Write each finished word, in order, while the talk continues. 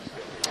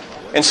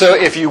And so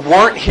if you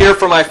weren't here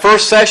for my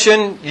first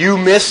session, you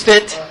missed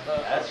it.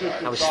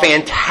 It was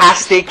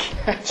fantastic.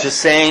 Just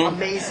saying.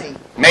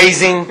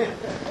 Amazing.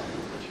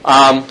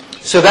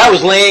 So that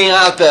was laying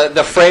out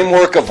the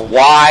framework of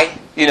why.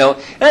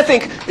 And I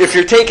think if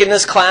you're taking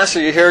this class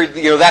or you hear,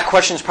 that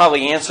question's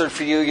probably answered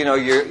for you.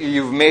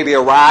 You've maybe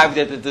arrived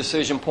at the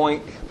decision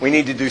point. We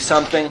need to do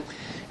something.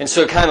 And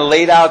so it kind of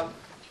laid out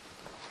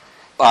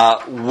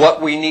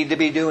what we need to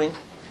be doing.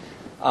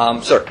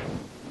 Sir.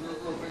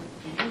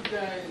 Do you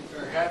guys,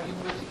 or have you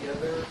put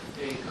together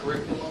a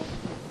curriculum?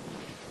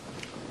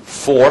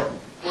 For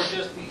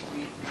just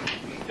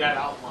that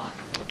outline?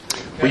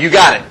 Well, you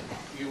got it.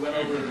 You went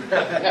over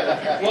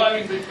well,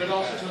 I mean, but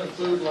also to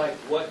include, like,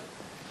 what,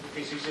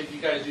 okay, so you said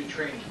you guys do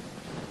training.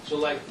 So,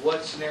 like,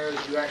 what scenarios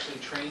you actually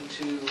train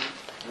to,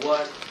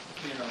 what,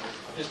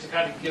 just to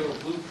kind of give a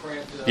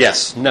blueprint.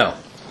 Yes, no.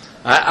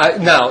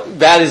 No,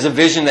 that is a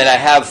vision that I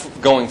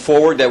have going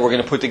forward that we're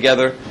going to put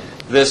together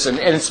this. And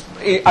it's,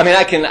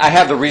 I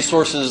have the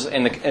resources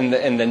and the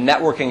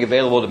networking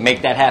available to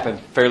make that happen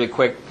fairly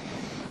quick.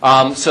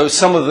 So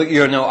some of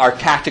the, our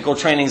tactical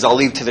trainings, I'll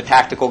leave to the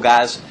tactical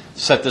guys.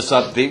 Set this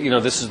up.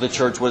 This is the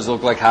church. What does it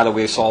look like? How do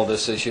we solve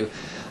this issue?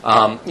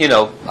 I'll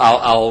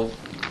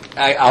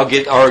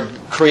get our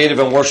creative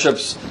and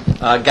worships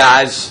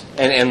guys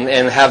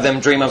and have them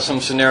dream up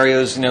some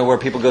scenarios, where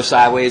people go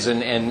sideways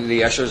and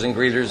the ushers and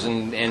greeters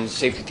and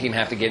safety team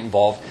have to get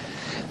involved.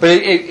 But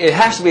it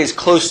has to be as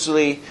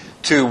closely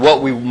to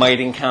what we might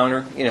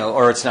encounter,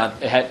 or it's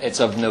not. It's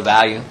of no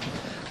value.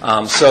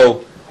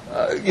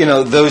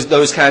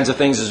 Those kinds of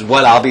things is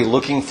what I'll be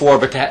looking for.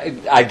 But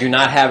I do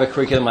not have a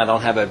curriculum. I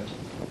don't have it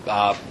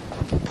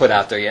put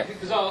out there yet.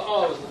 Because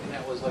all I was looking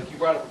at was, like, you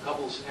brought up a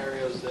couple of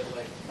scenarios that,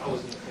 like, I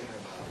wasn't even thinking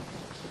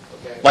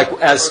about.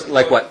 Okay.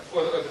 Like what?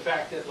 Or the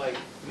fact that, like,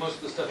 most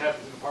of the stuff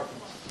happens in the parking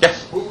lot. Yeah.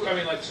 I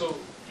mean, like, so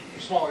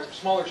smaller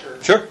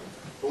church. Sure.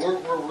 But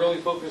we're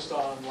really focused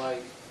on,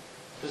 like,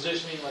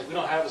 positioning. Like, we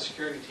don't have a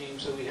security team,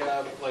 so we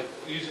have, like,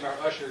 using our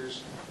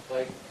ushers.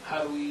 Like,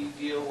 how do we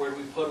deal? Where do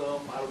we put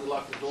them? How do we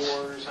lock the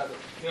doors? How do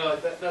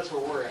like that's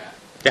where we're at.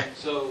 Yeah.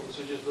 So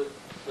just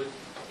but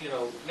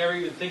never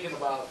even thinking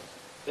about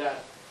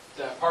that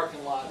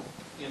parking lot,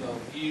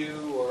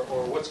 view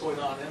or what's going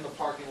on in the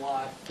parking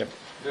lot. Yep.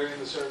 During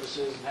the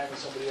services and having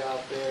somebody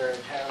out there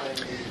and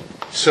having.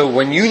 So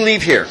when you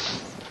leave here,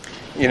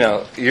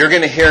 you're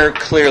going to hear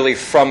clearly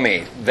from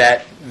me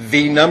that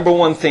the number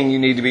one thing you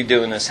need to be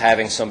doing is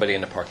having somebody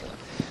in the parking lot.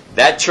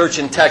 That church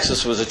in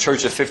Texas was a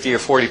church of 50 or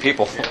 40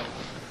 people,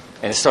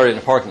 and it started in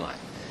the parking lot.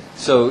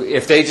 So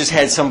if they just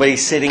had somebody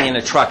sitting in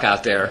a truck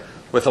out there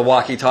with a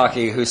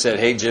walkie-talkie who said,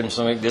 "Hey, Jim,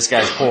 this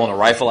guy's pulling a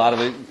rifle out of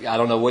it. I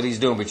don't know what he's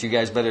doing, but you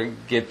guys better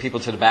get people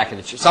to the back of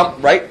the church."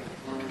 Right?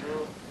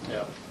 Mm-hmm.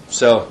 Yeah.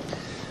 So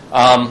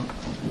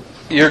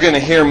you're going to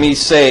hear me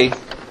say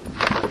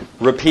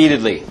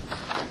repeatedly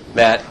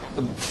that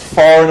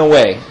far and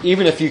away,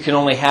 even if you can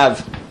only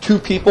have two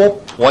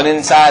people, one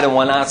inside and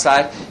one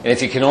outside, and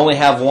if you can only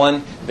have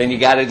one, then you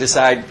got to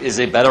decide, is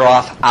it better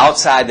off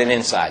outside than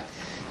inside?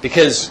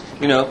 Because,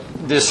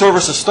 the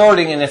service is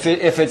starting, and if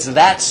it's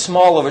that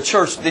small of a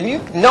church, then you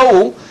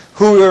know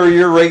who are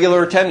your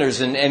regular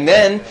attenders, and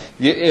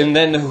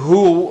then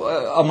who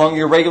among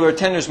your regular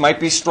attenders might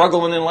be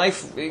struggling in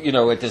life,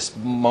 at this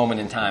moment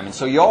in time. And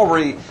so you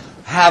already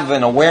have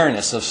an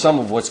awareness of some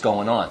of what's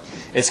going on.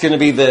 It's going to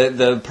be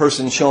the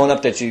person showing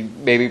up that you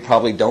maybe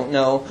probably don't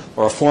know,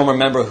 or a former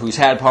member who's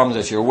had problems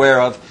that you're aware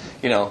of,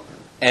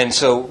 And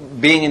so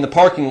being in the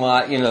parking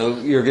lot,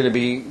 you're going to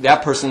be,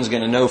 that person's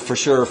going to know for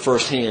sure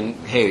firsthand,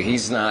 hey,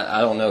 he's not,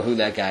 I don't know who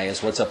that guy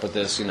is, what's up with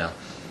this,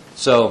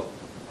 So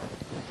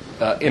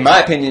in my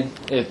opinion,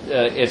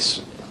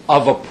 it's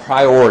of a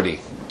priority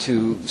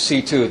to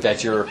see to it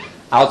that your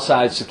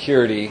outside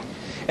security.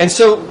 And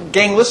so,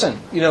 gang,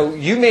 listen,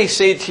 you may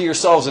say to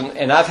yourselves,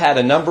 and I've had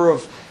a number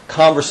of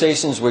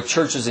conversations with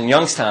churches in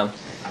Youngstown.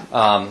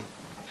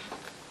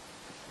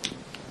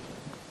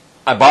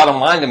 I bottom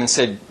lined them and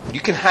said,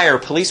 you can hire a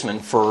policeman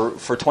for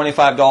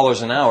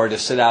 $25 an hour to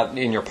sit out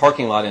in your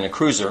parking lot in a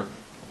cruiser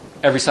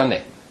every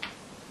Sunday.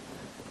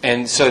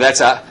 And so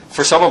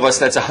for some of us,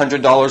 that's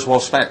 $100 well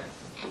spent,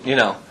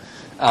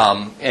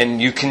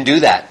 and you can do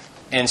that.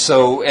 And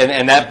so,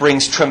 and that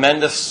brings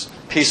tremendous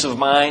peace of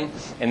mind,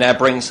 and that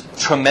brings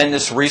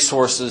tremendous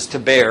resources to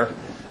bear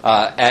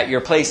at your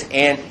place,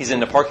 and he's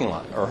in the parking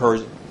lot, or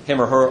him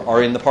or her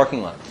are in the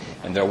parking lot.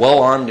 And they're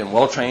well armed and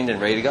well trained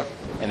and ready to go.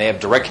 And they have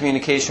direct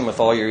communication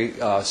with all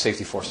your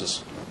safety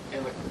forces.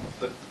 And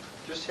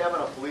just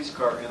having a police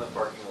car in the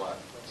parking lot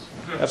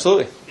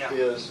absolutely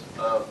is,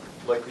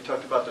 like we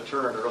talked about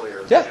deterrent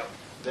earlier. Yeah.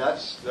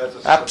 That's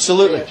a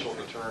absolutely substantial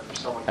deterrent for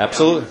someone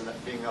absolutely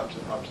being up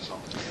to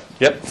something.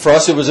 Yep. For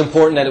us, it was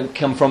important that it would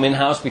come from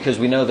in-house because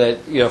we know that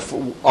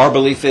our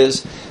belief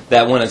is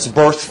that when it's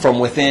birthed from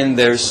within,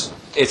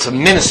 it's a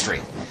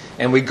ministry.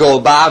 And we go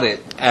about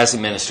it as a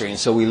ministry. And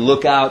so we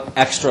look out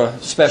extra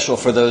special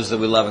for those that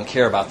we love and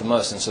care about the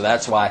most. And so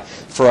that's why,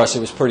 for us, it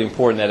was pretty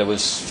important that it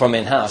was from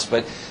in-house.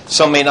 But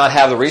some may not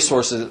have the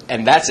resources,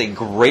 and that's a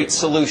great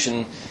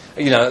solution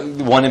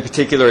One in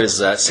particular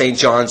is St.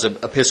 John's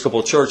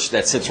Episcopal Church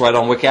that sits right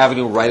on Wick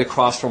Avenue, right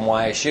across from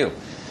YSU.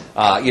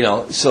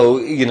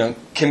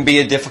 Can be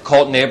a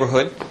difficult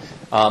neighborhood.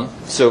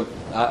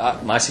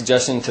 My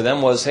suggestion to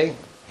them was, hey,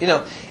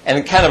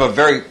 and kind of a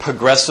very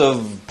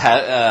progressive,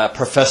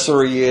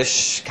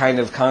 professory-ish kind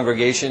of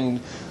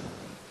congregation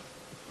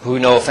who,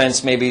 no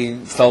offense, maybe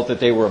felt that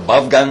they were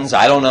above guns.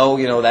 I don't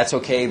know. That's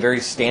okay.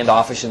 Very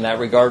standoffish in that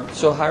regard.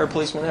 So hire a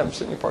policeman and have them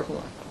sit in your parking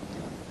lot.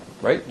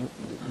 Right?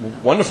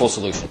 Wonderful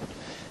solution.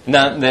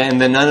 And then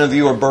none of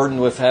you are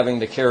burdened with having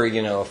to carry,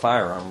 a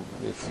firearm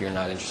if you're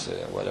not interested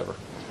in it, whatever.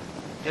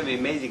 It'd be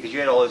amazing because you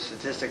had all those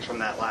statistics from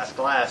that last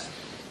class,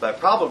 but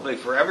probably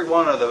for every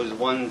one of those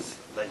ones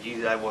that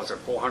was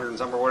 400 and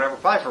some or whatever,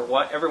 probably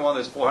for every one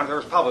of those 400, there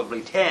was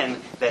probably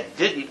 10 that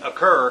didn't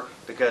occur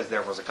because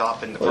there was a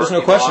cop in the parking lot. There's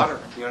no question.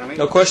 You know what I mean?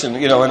 No question.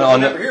 You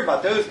never hear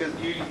about those because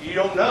you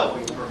don't know.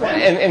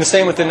 And the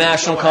same with the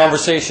national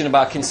conversation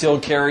about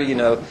concealed carry.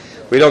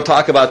 We don't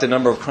talk about the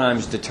number of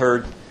crimes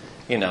deterred.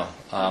 In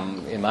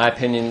my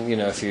opinion,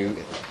 if you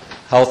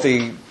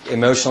healthy,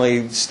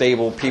 emotionally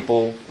stable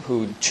people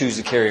who choose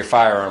to carry a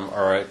firearm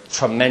are a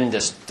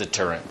tremendous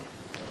deterrent.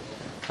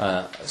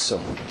 So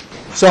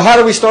how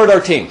do we start our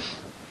team?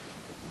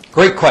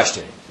 Great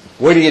question.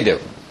 What do you do?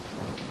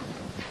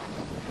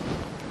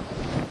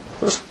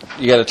 First,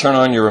 you got to turn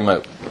on your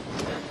remote.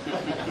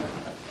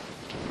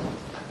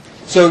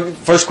 So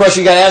first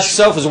question you got to ask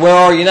yourself is, where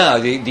are you now?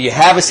 Do you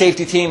have a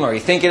safety team? Are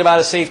you thinking about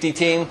a safety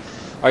team?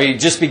 Are you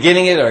just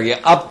beginning it? Are you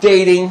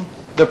updating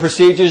the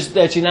procedures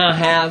that you now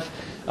have?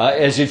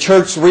 Has your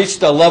church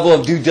reached a level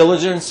of due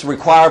diligence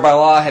required by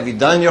law? Have you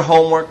done your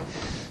homework?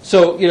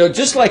 So,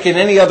 just like in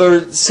any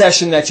other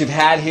session that you've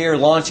had here,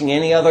 launching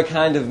any other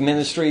kind of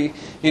ministry,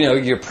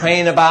 you're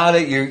praying about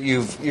it,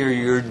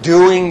 you're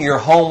doing your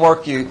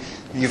homework,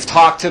 you've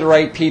talked to the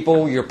right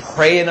people, you're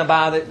praying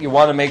about it, you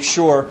want to make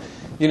sure,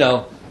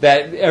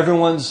 that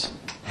everyone's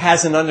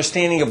has an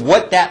understanding of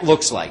what that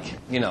looks like.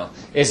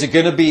 Is it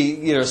going to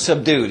be,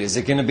 subdued? Is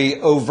it going to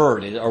be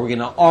overt? Are we going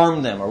to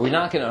arm them? Are we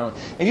not going to arm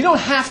them? And you don't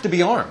have to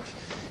be armed,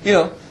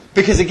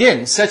 because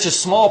again, such a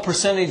small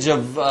percentage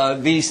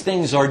of these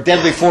things are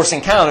deadly force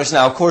encounters.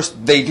 Now, of course,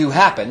 they do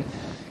happen.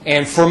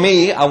 And for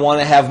me, I want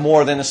to have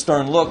more than a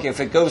stern look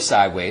if it goes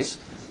sideways.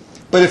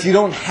 But if you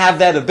don't have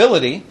that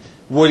ability,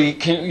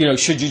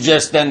 should you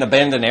just then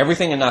abandon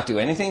everything and not do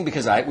anything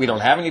because we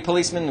don't have any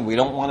policemen and we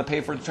don't want to pay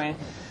for the training?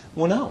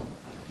 Well, no.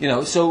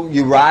 So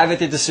you arrive at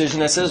the decision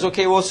that says,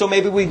 okay, well, so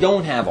maybe we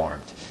don't have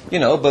armed.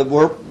 But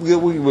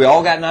we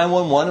all got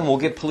 911 and we'll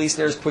get police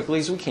there as quickly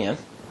as we can.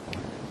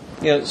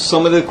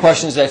 Some of the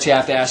questions that you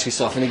have to ask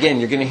yourself, and again,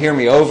 you're going to hear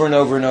me over and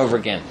over and over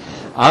again.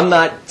 I'm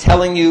not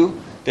telling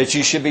you that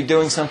you should be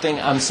doing something.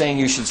 I'm saying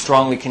you should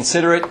strongly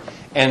consider it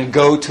and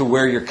go to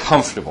where you're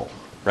comfortable,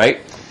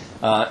 right?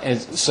 And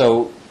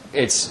so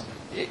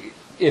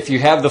if you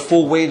have the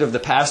full weight of the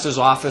pastor's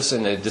office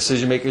and the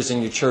decision makers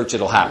in your church,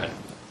 it'll happen.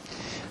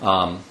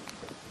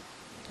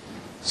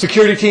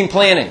 Security team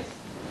planning.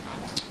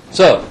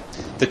 So,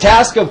 the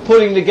task of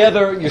putting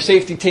together your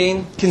safety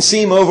team can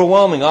seem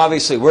overwhelming,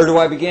 obviously. Where do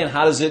I begin?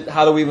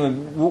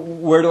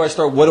 Where do I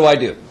start? What do I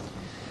do?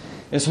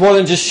 It's more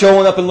than just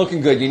showing up and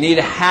looking good. You need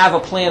to have a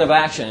plan of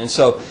action. And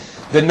so,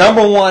 the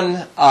number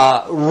one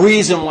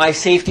reason why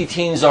safety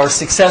teams are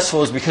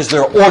successful is because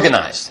they're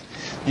organized.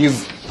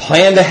 You've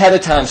planned ahead of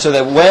time so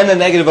that when a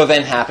negative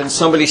event happens,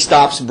 somebody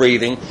stops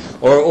breathing,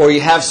 or you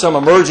have some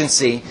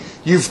emergency,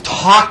 you've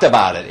talked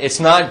about it.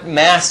 It's not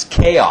mass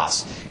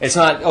chaos. It's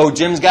not, oh,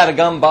 Jim's got a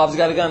gun, Bob's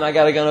got a gun, I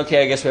got a gun,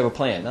 okay, I guess we have a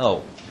plan.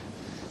 No.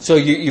 So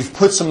you've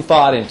put some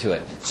thought into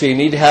it. So you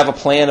need to have a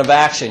plan of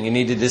action. You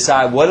need to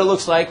decide what it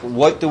looks like,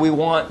 what do we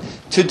want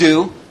to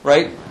do,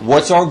 right?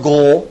 What's our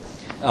goal?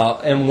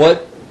 And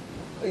what,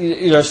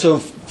 so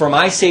for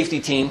my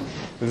safety team,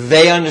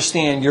 they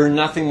understand you're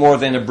nothing more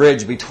than a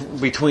bridge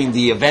between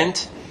the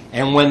event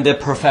and when the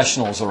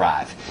professionals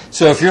arrive.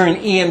 So if you're an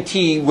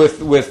EMT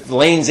with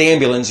Lane's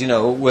Ambulance,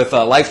 with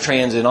Life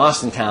Trans in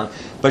Austintown,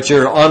 but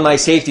you're on my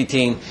safety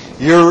team,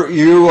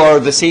 you are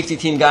the safety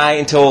team guy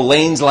until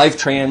Lane's Life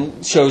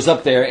Trans shows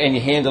up there and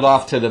you hand it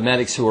off to the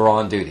medics who are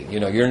on duty.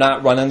 You're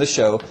not running the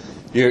show.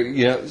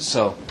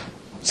 So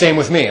same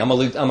with me. I'm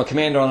a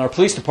commander on our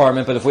police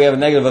department, but if we have a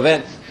negative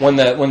event, when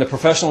the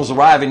professionals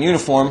arrive in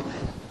uniform,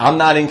 I'm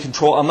not in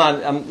control.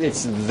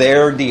 It's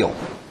their deal,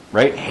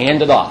 right?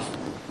 Hand it off.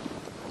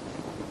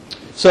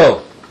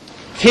 So,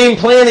 team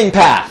planning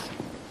path.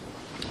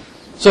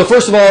 So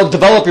first of all,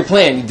 develop your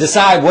plan. You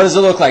decide, what does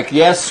it look like?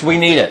 Yes, we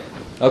need it.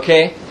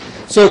 Okay?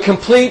 So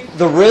complete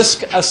the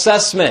risk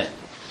assessment.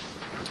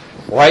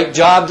 Write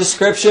job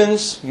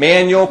descriptions,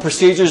 manual,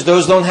 procedures.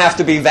 Those don't have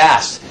to be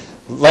vast,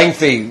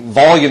 lengthy,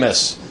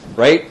 voluminous,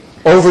 right?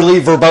 Overly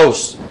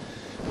verbose.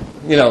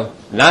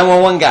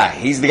 911 guy.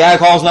 He's the guy who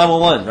calls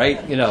 911,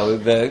 right?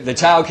 The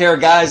child care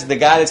guy's the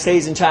guy that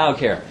stays in child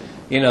care.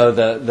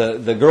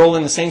 The girl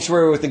in the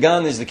sanctuary with the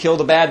gun is to kill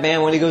the bad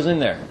man when he goes in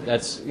there.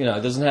 That's, it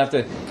doesn't have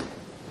to.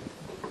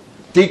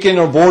 Deacon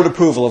or board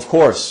approval, of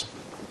course.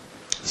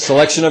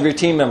 Selection of your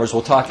team members.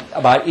 We'll talk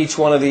about each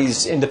one of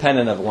these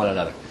independent of one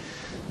another.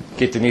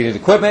 Get the needed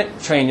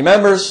equipment, train your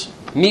members,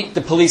 meet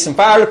the police and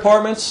fire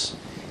departments,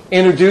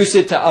 introduce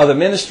it to other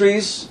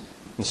ministries,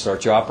 and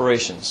start your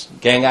operations.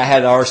 Gang, I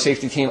had our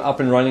safety team up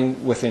and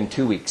running within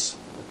 2 weeks.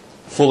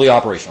 Fully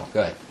operational.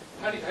 Go ahead.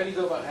 How do you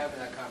go about having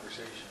that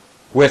conversation?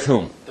 With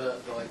whom? The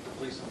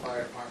police and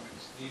fire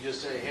departments. Do you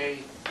just say, hey,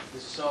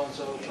 this is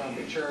so-and-so from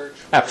the church?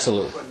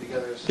 Absolutely. We're putting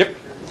together a Yep. security.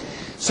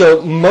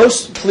 So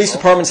most police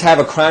departments have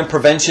a crime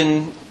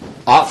prevention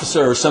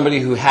officer or somebody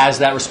who has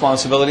that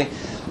responsibility.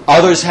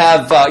 Others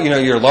have,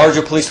 your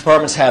larger police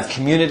departments have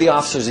community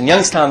officers. In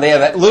Youngstown, they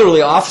have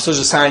literally officers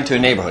assigned to a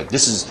neighborhood.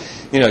 This is,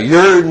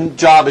 your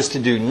job is to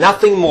do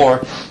nothing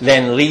more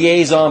than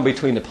liaison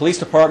between the police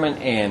department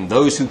and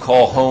those who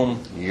call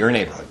home your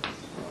neighborhood.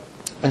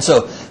 And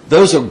so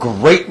those are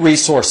great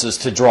resources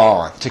to draw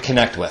on, to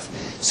connect with.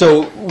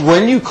 So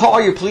when you call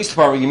your police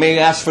department, you may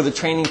ask for the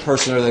training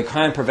person or the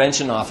crime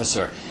prevention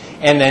officer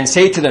and then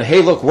say to them,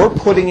 hey, look, we're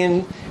putting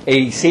in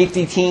a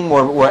safety team,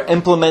 we're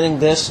implementing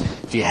this.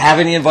 Do you have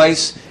any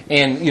advice?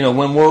 And,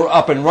 when we're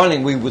up and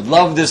running, we would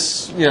love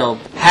this,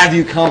 have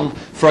you come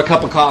for a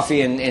cup of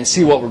coffee and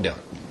see what we're doing.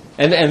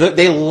 And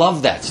they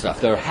love that stuff.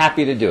 They're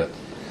happy to do it.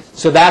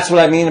 So that's what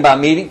I mean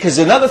about meeting. Because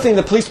another thing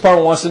the police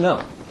department wants to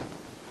know.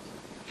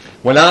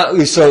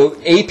 So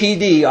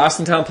APD,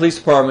 Austintown Police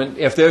Department,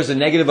 if there's a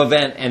negative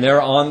event and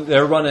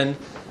they're running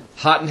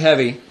hot and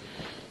heavy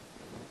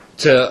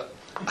to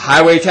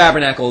Highway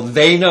Tabernacle,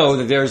 they know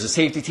that there's a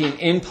safety team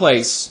in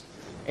place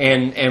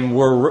and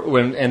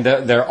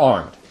they're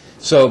armed.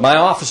 So my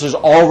officers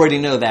already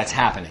know that's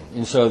happening.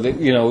 And so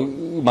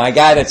my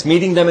guy that's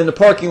meeting them in the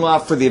parking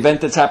lot for the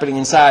event that's happening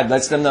inside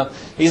lets them know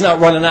he's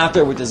not running out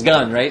there with his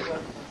gun, right?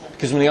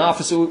 Because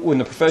when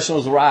the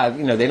professionals arrive,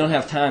 they don't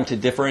have time to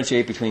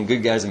differentiate between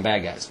good guys and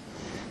bad guys.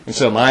 And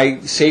so my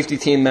safety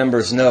team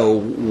members know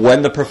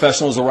when the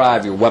professionals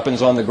arrive, your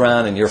weapon's on the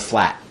ground and you're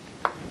flat.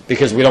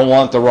 Because we don't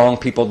want the wrong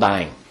people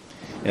dying.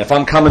 And if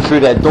I'm coming through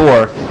that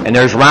door and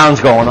there's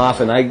rounds going off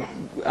and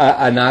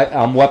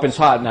I'm weapons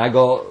hot and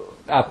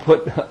I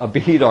put a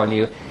bead on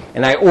you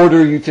and I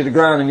order you to the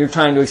ground and you're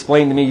trying to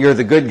explain to me you're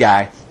the good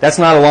guy, that's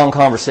not a long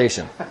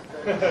conversation.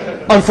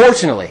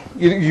 Unfortunately,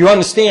 you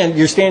understand,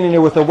 you're standing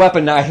there with a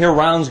weapon, now I hear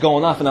rounds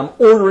going off, and I'm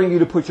ordering you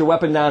to put your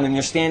weapon down, and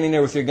you're standing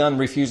there with your gun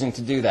refusing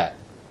to do that.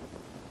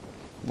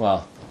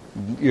 Well,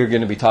 you're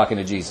going to be talking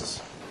to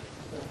Jesus.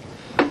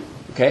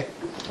 Okay?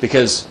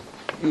 Because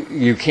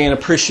you can't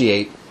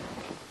appreciate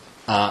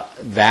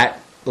that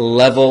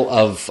level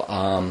of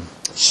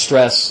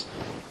stress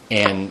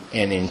and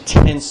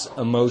intense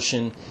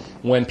emotion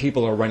when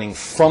people are running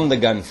from the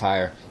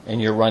gunfire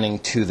and you're running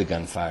to the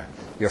gunfire.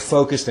 You're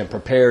focused and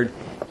prepared,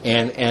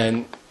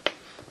 and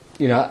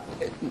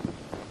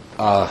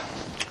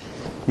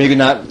maybe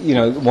not,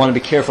 want to be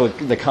careful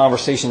of the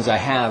conversations I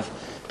have,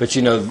 but,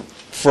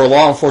 for a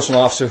law enforcement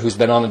officer who's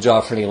been on the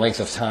job for any length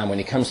of time, when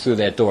he comes through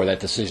that door,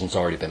 that decision's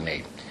already been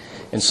made.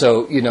 And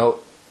so,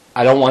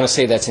 I don't want to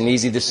say that's an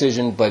easy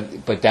decision,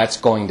 but that's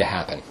going to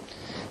happen.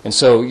 And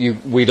so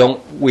we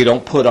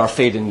don't put our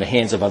fate in the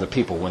hands of other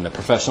people. When the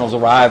professionals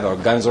arrive, our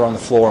guns are on the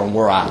floor and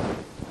we're out.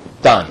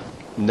 Done.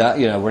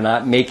 We're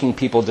not making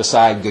people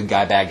decide good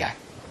guy, bad guy.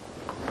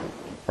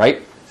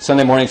 Right?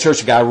 Sunday morning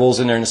church, a guy rolls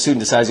in there in a suit and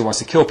decides he wants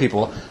to kill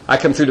people. I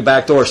come through the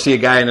back door, see a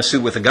guy in a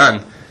suit with a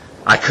gun.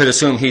 I could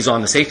assume he's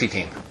on the safety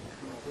team.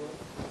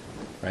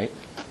 Right?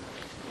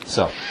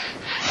 So,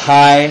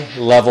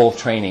 high-level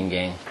training,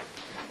 gang.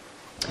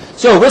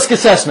 So, risk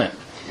assessment.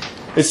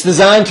 It's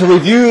designed to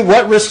review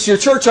what risks your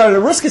church are. The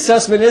risk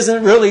assessment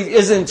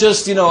isn't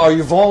just, are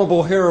you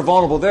vulnerable here or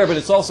vulnerable there, but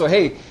it's also,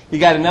 hey, you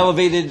got an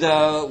elevated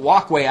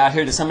walkway out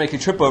here that somebody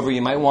could trip over.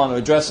 You might want to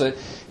address it.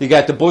 You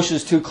got the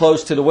bushes too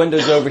close to the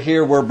windows over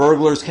here where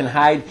burglars can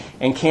hide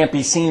and can't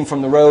be seen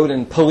from the road,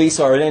 and police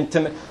are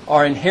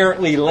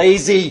inherently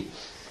lazy,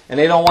 and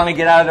they don't want to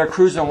get out of their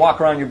cruiser and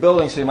walk around your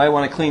building, so you might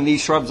want to clean these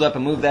shrubs up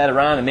and move that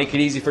around and make it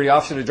easy for the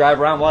officer to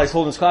drive around while he's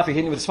holding his coffee,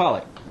 hitting you with a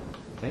spotlight.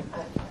 Okay?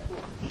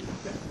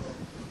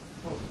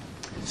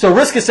 So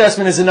risk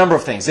assessment is a number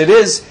of things. It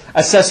is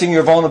assessing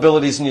your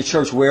vulnerabilities in your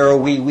church. Where are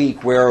we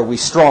weak? Where are we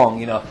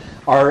strong?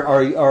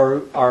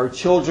 Our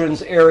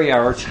children's area,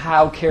 our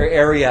child care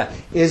area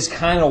is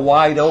kind of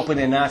wide open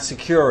and not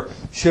secure.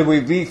 Should we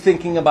be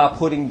thinking about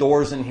putting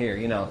doors in here?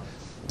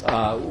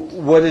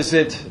 What is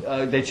it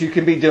that you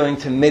can be doing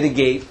to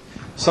mitigate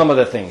some of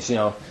the things?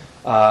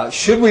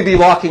 Should we be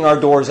locking our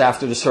doors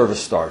after the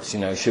service starts?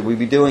 Should we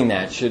be doing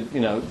that?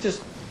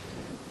 Just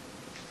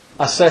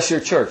assess your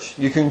church.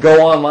 You can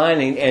go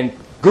online and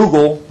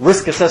Google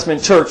risk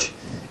assessment church,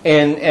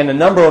 and a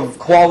number of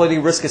quality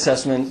risk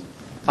assessment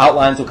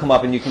outlines will come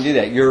up, and you can do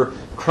that. Your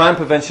crime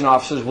prevention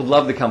officers would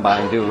love to come by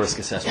and do a risk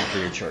assessment for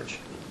your church.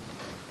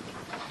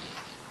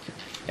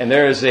 And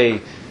there is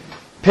a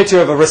picture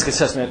of a risk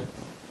assessment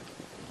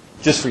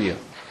just for you.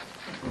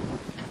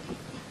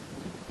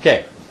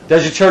 Okay.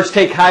 Does your church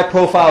take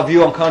high-profile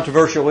view on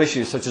controversial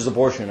issues such as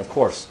abortion? Of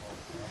course.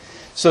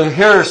 So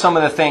here are some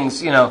of the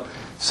things,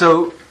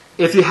 So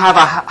if you have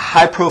a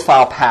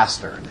high-profile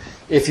pastor,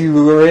 if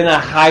you are in a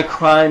high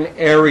crime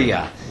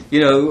area,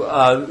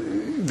 if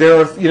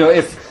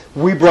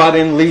we brought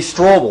in Lee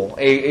Strobel,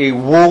 a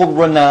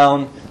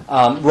world-renowned,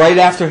 right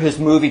after his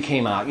movie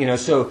came out, are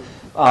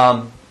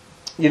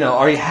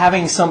you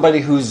having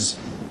somebody who's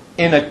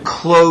in a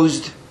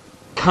closed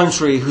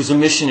country who's a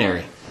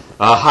missionary,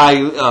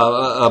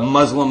 a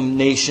Muslim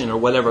nation or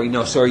whatever,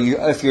 so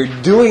if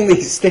you're doing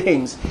these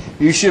things,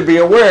 you should be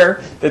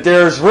aware that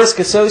there's risk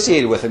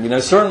associated with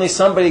them. Certainly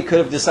somebody could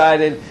have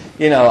decided,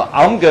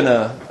 I'm going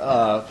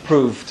to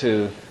prove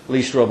to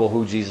Lee Strobel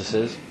who Jesus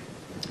is.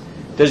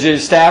 Does your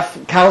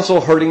staff counsel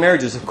hurting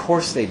marriages? Of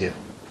course they do.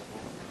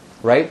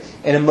 Right?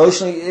 And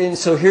emotionally, and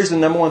so here's the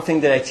number one thing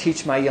that I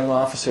teach my young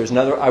officers.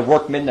 I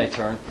work midnight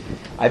turn.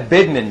 I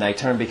bid midnight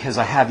turn because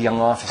I have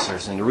young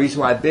officers. And the reason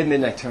why I bid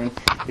midnight turn is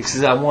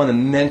because I want to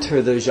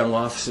mentor those young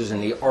officers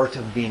in the art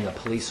of being a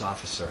police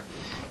officer.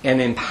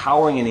 And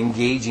empowering and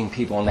engaging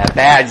people. And that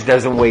badge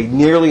doesn't weigh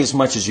nearly as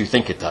much as you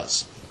think it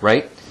does.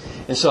 Right?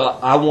 And so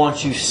I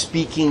want you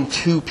speaking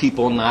to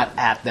people, not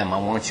at them. I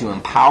want you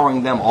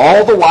empowering them,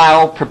 all the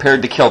while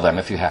prepared to kill them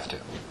if you have to.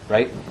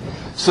 Right?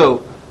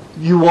 So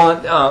you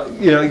want,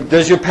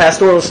 does your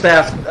pastoral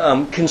staff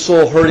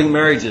console hurting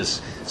marriages?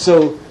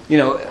 So,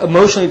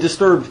 emotionally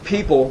disturbed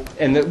people,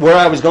 and where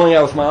I was going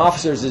out with my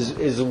officers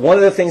is one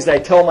of the things that I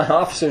tell my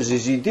officers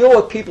is you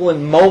deal with people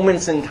in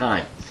moments in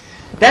time.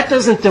 That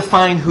doesn't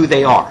define who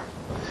they are.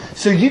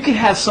 So you could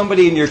have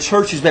somebody in your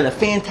church who's been a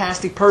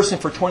fantastic person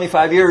for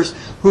 25 years,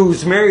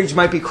 whose marriage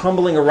might be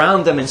crumbling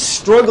around them and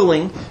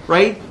struggling,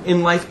 right,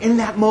 in life. In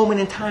that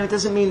moment in time, it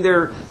doesn't mean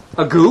they're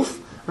a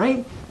goof,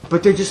 right?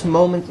 But they're just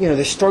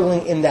they're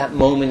struggling in that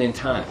moment in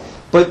time.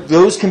 But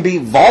those can be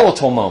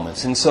volatile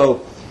moments. And so,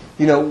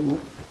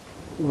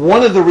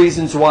 one of the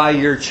reasons why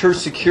your church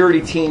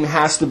security team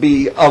has to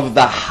be of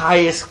the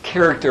highest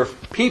character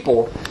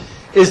people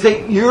is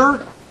that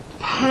your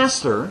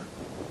pastor,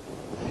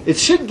 it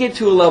should get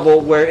to a level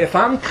where if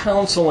I'm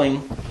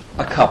counseling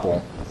a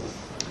couple,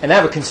 and I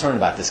have a concern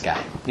about this guy,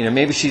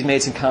 maybe she's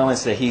made some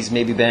comments that he's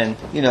maybe been,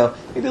 maybe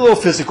a little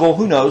physical,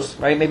 who knows,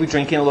 right? Maybe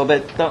drinking a little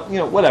bit,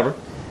 whatever.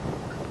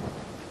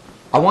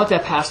 I want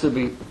that pastor to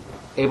be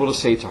able to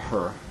say to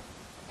her,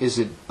 is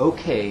it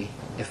okay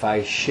if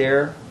I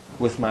share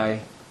with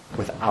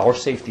our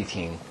safety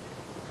team,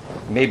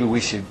 maybe we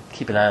should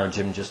keep an eye on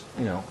Jim just,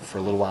 for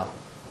a little while.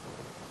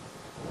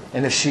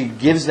 And if she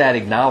gives that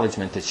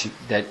acknowledgement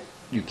that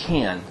you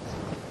can,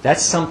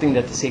 that's something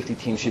that the safety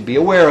team should be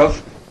aware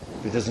of.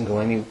 It doesn't go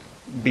any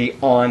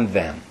beyond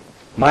them.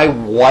 My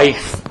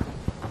wife,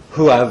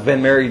 who I've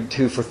been married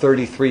to for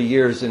 33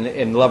 years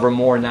and love her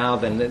more now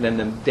than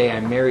the day I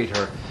married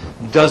her,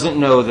 doesn't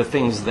know the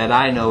things that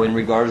I know in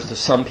regards to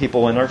some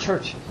people in our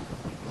church.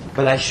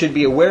 But I should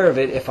be aware of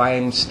it if I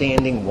am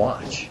standing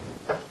watch.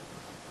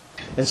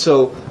 And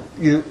so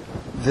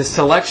the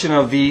selection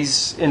of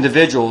these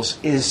individuals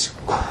is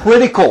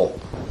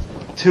critical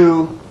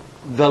to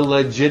the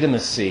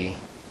legitimacy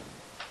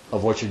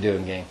of what you're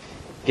doing, gang.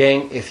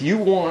 Gang, if you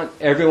want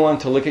everyone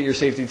to look at your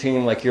safety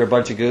team like you're a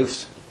bunch of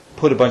goofs,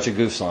 put a bunch of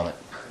goofs on it.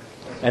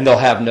 And they'll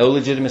have no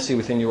legitimacy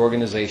within your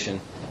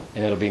organization,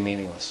 and it'll be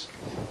meaningless.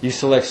 You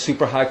select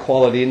super high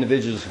quality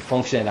individuals who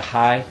function at a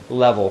high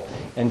level,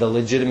 and the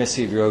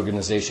legitimacy of your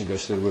organization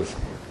goes through the roof.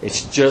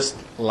 It's just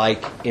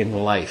like in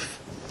life.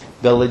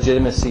 The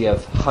legitimacy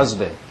of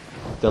husband,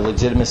 the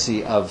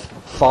legitimacy of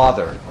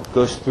father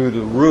goes through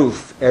the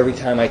roof every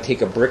time I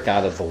take a brick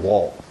out of the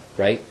wall,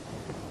 right?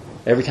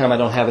 Every time I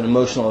don't have an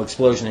emotional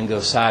explosion and go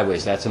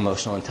sideways, that's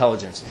emotional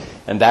intelligence.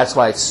 And that's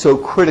why it's so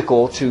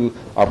critical to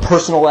our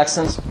personal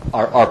excellence,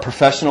 our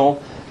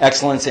professional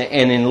excellence,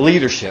 and in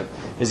leadership,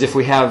 is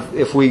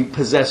if we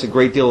possess a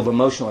great deal of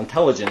emotional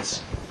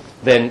intelligence,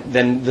 then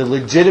the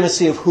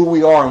legitimacy of who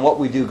we are and what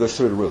we do goes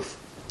through the roof.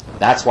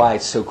 That's why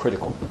it's so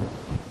critical.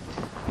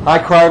 High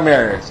crime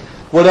areas.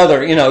 What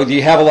other, do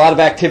you have a lot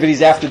of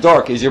activities after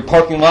dark? Is your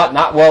parking lot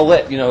not well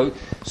lit?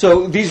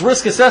 So these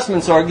risk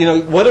assessments are,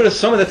 what are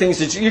some of the things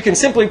that you can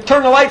simply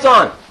turn the lights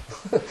on,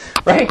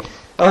 right?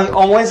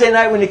 On Wednesday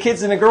night when the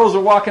kids and the girls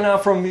are walking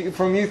out from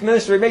youth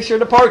ministry, make sure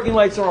the parking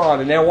lights are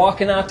on and they're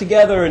walking out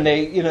together and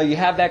they, you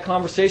have that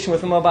conversation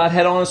with them about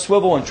head on a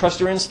swivel and trust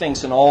your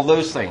instincts and all of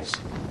those things.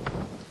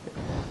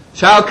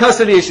 Child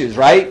custody issues,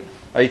 right?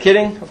 Are you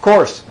kidding? Of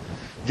course.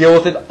 Deal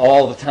with it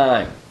all the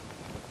time.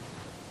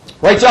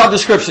 Write job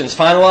descriptions.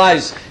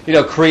 Finalize,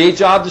 create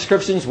job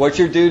descriptions. What's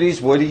your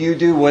duties? What do you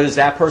do? What does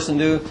that person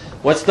do?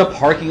 What's the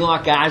parking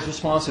lot guy's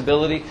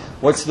responsibility?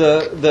 What's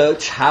the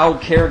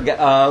child care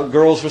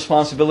girl's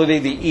responsibility?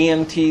 The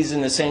EMTs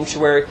in the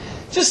sanctuary?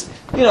 Just,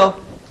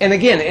 and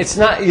again, it's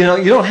not, you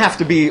don't have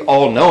to be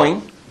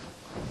all-knowing.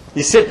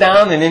 You sit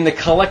down and in the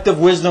collective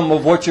wisdom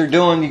of what you're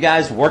doing, you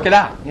guys work it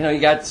out. You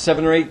got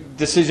 7 or 8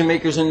 decision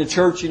makers in the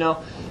church,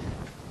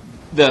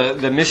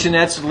 the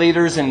missionettes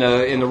leaders and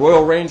the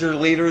Royal Ranger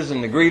leaders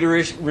and the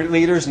greeter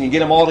leaders, and you get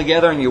them all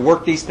together and you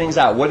work these things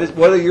out.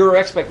 What are your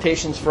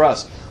expectations for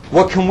us?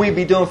 What can we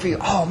be doing for you?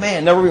 Oh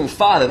man, never even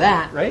thought of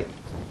that, right?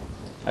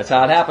 That's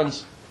how it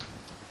happens.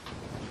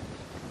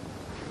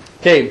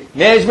 Okay,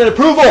 management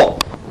approval.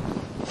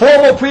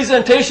 formal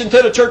presentation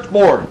to the church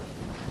board.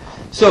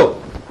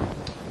 So,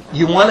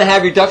 you want to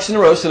have your ducks in a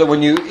row so that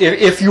when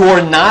if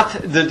you're not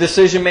the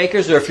decision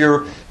makers, or if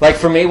you're, like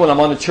for me, when I'm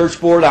on the church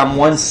board, I'm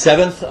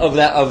 1/7 of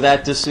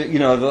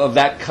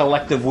that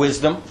collective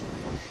wisdom.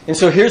 And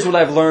so here's what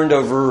I've learned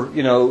over,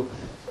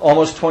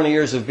 almost 20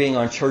 years of being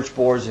on church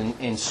boards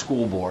and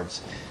school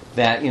boards.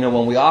 That,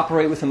 when we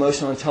operate with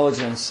emotional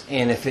intelligence,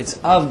 and if it's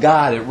of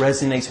God, it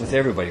resonates with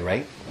everybody,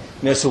 right?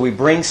 So we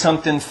bring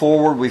something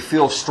forward, we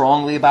feel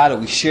strongly about it,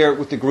 we share it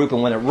with the group,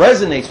 and when it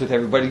resonates with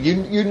everybody,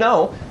 you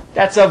know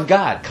that's of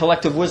God,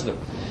 collective wisdom.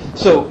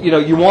 So,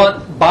 you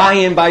want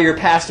buy-in by your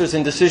pastors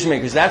and decision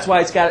makers. That's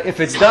why if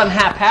it's done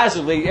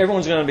haphazardly,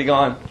 everyone's going to be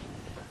going,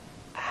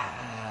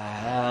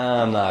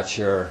 I'm not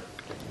sure.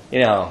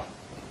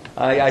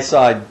 I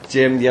saw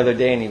Jim the other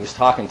day, and he was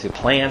talking to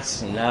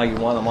plants, and now you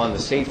want him on the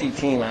safety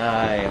team.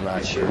 I am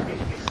not sure.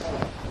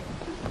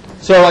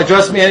 So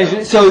address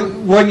management. So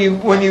when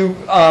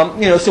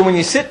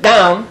you sit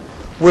down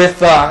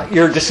with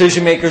your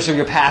decision makers or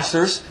your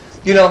pastors,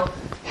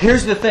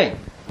 here's the thing.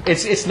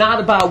 It's not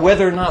about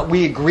whether or not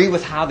we agree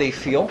with how they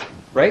feel,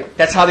 right?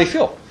 That's how they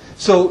feel.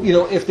 So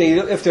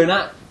if they're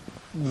not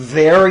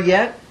there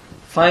yet,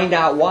 find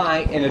out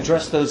why and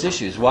address those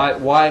issues.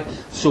 Why?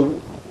 So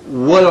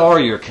what are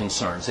your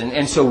concerns?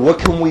 And so what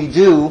can we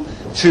do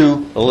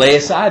to lay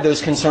aside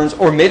those concerns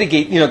or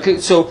mitigate?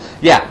 So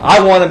yeah,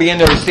 I want to be in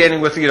there standing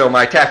with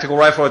my tactical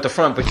rifle at the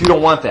front, but you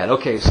don't want that.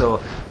 Okay, so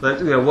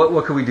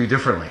what can we do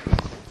differently?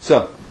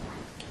 So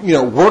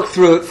work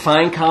through it,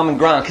 find common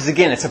ground, because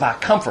again, it's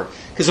about comfort.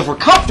 Because if we're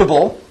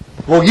comfortable,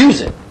 we'll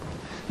use it.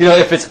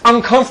 If it's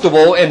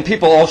uncomfortable and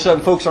all of a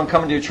sudden folks aren't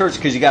coming to your church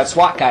because you got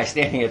SWAT guys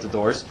standing at the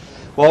doors,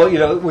 well,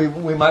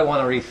 we might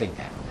want to rethink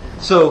that.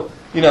 So,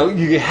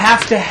 you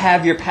have to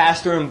have your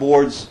pastor and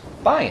board's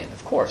buy-in,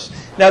 of course.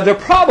 Now, they're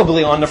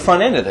probably on the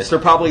front end of this. They're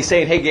probably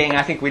saying, hey, gang,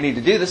 I think we need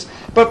to do this.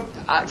 But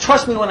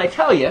trust me when I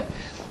tell you,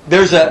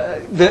 there's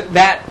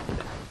that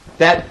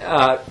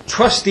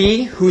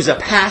trustee who's a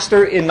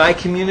pastor in my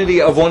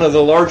community of one of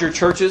the larger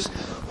churches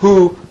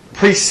who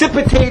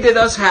precipitated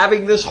us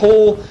having this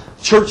whole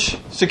church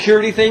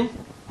security thing,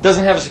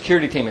 doesn't have a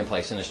security team in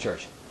place in his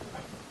church.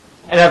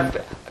 And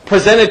I've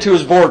presented to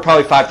his board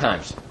probably 5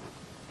 times.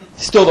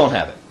 Still don't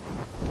have it.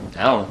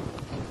 I don't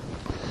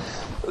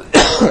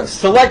know.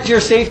 Select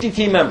your safety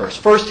team members.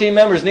 First team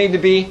members need to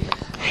be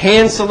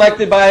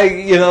hand-selected by,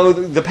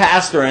 the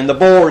pastor and the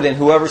board and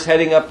whoever's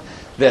heading up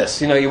this.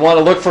 You want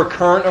to look for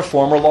current or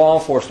former law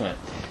enforcement,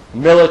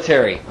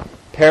 military,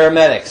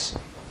 paramedics,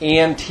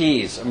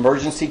 EMTs,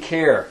 emergency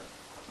care.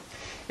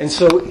 And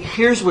so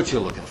here's what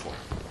you're looking for.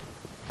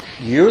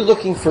 You're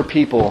looking for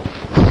people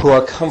who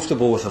are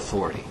comfortable with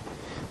authority.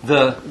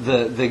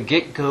 The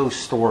get-go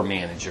store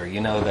manager,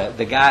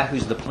 the guy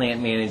who's the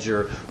plant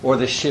manager or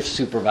the shift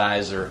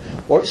supervisor,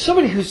 or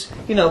somebody who's,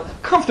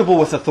 comfortable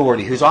with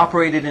authority, who's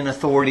operated in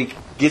authority,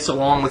 gets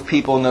along with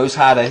people, knows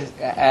how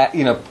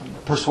to,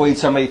 persuade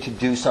somebody to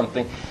do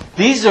something.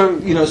 These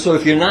are, so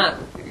if you're not,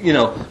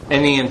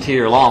 an EMT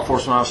or law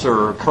enforcement officer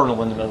or a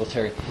colonel in the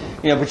military,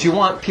 but you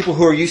want people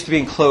who are used to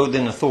being clothed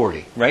in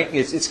authority, right?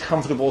 It's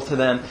comfortable to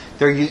them.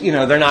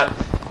 They're not,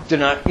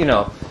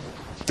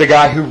 the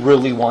guy who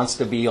really wants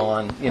to be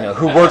on,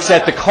 who works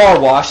at the car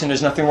wash, and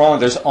there's nothing wrong.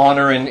 There's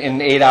honor in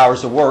 8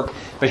 hours of work,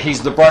 but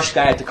he's the brush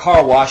guy at the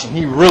car wash, and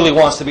he really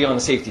wants to be on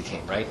the safety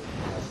team, right?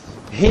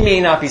 He may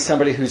not be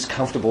somebody who's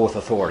comfortable with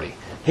authority.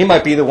 He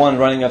might be the one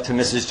running up to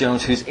Mrs.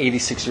 Jones, who's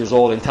 86 years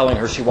old, and telling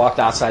her she walked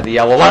outside the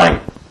yellow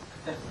line.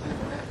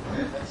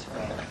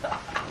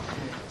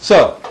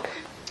 So,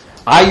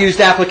 I used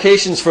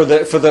applications for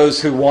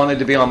those who wanted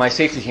to be on my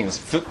safety teams.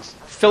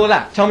 Fill it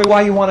out. Tell me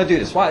why you want to do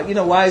this. Why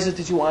is it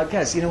that you want to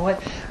guess? You know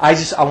what? I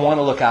want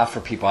to look out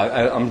for people.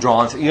 I'm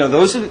drawn to,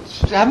 those have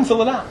them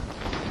fill it out.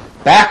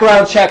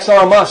 Background checks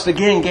are a must.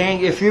 Again,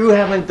 gang, if you're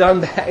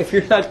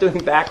not doing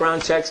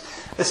background checks,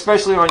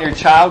 especially on your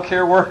child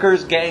care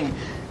workers, gang,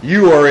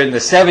 you are in the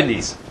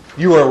 70s.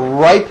 You are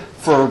ripe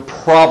for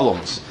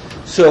problems.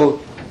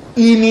 So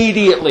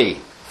immediately,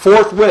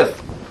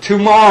 forthwith,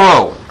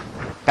 tomorrow,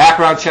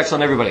 background checks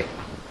on everybody.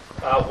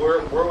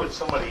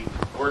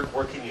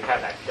 Where can you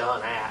have that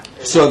done at?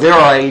 So there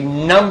are a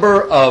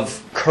number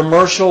of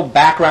commercial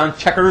background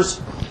checkers,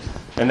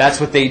 and that's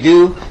what they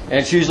do. And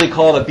it's usually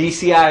called a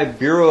BCI,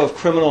 Bureau of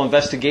Criminal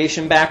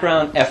Investigation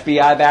background,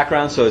 FBI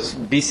background. So it's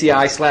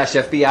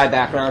BCI/FBI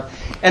background.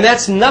 And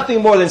that's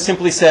nothing more than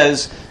simply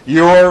says,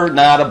 you're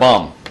not a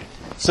bum.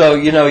 So,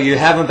 you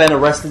haven't been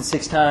arrested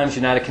 6 times,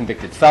 you're not a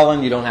convicted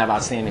felon, you don't have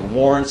outstanding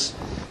warrants.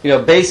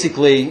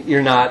 Basically,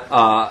 you're not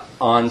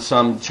on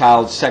some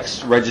child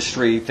sex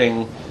registry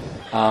thing.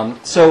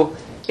 So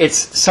it's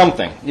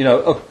something.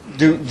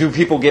 Do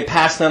people get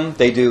past them?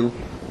 They do.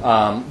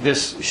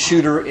 This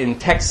shooter in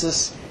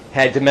Texas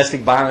had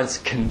domestic violence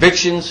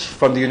convictions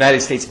from the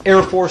United States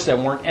Air Force that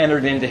weren't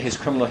entered into his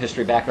criminal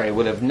history background. He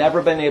would have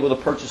never been able to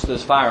purchase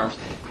those firearms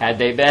had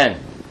they been.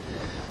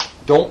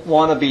 Don't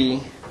want to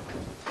be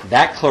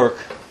that clerk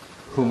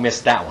who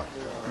missed that one.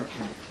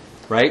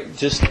 Right?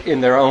 Just in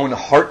their own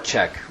heart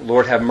check,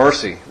 Lord have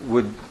mercy,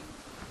 would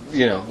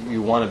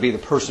you want to be the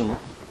person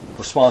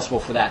responsible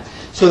for that.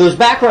 So those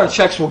background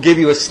checks will give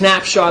you a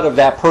snapshot of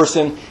that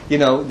person.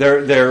 They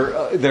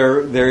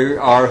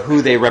are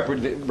who they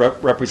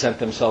represent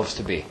themselves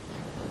to be.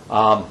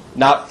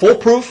 Not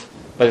foolproof,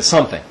 but it's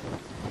something.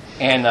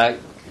 And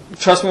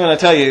trust me when I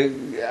tell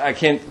you, I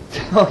can't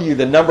tell you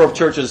the number of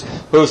churches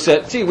who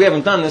said, "Gee, we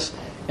haven't done this,"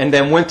 and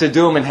then went to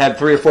do them and had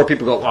 3 or 4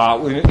 people go,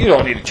 "Oh, you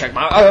don't need to check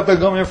my. I've been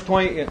going here for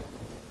 20 years."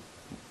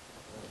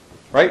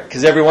 Right?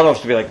 Because every one of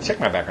us would be like, "Check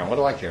my background. What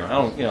do I care? I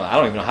don't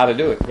even know how to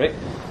do it." Right?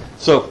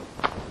 So,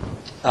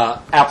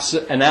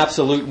 an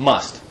absolute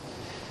must.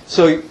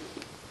 So,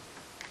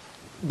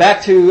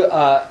 back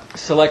to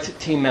select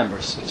team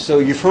members. So,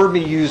 you've heard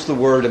me use the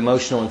word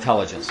emotional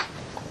intelligence.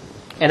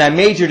 And I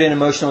majored in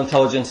emotional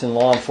intelligence in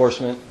law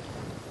enforcement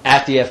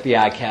at the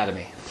FBI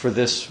Academy for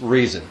this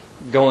reason.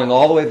 Going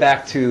all the way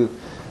back to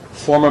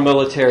former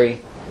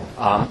military,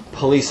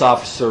 police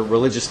officer,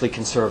 religiously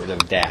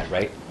conservative dad,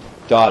 right?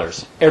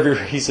 Daughters. Every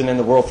reason in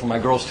the world for my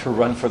girls to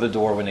run for the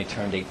door when they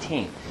turned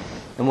 18.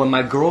 And when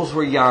my girls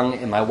were young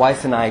and my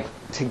wife and I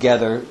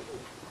together,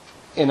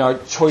 in our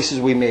choices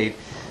we made,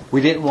 we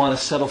didn't want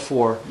to settle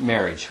for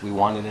marriage. We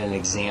wanted an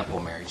example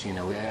marriage.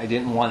 I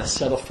didn't want to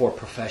settle for a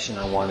profession.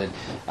 I wanted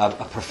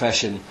a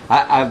profession.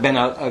 I've been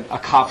a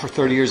cop for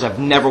 30 years. I've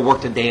never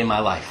worked a day in my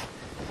life.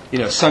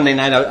 Sunday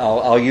night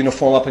I'll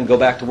uniform up and go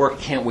back to work.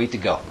 Can't wait to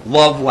go.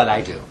 Love what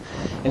I do.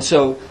 And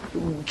so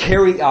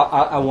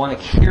I want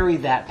to carry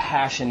that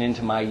passion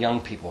into my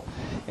young people.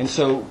 And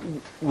so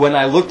when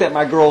I looked at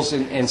my girls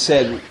and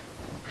said,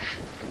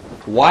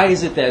 why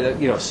is it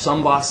that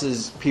some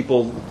bosses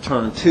people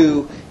turn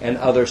to and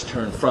others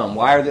turn from?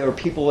 Why are there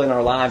people in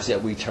our lives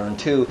that we turn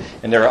to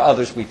and there are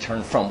others we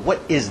turn from? What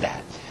is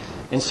that?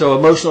 And so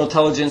emotional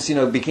intelligence,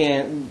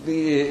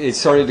 it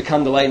started to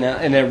come to light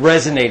and it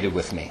resonated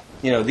with me.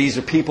 These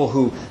are people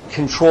who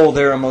control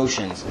their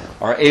emotions,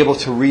 are able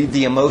to read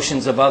the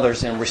emotions of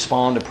others and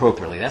respond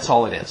appropriately. That's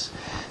all it is.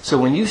 So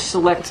when you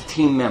select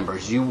team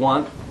members, you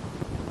want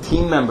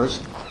team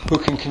members who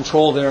can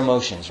control their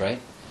emotions, right?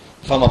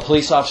 If I'm a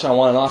police officer, I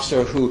want an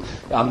officer who,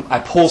 I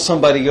pull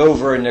somebody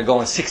over and they're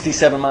going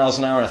 67 miles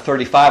an hour on a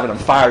 35 and I'm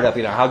fired up.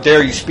 How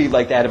dare you speed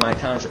like that in my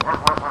township?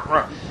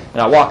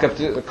 And I walk up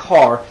to the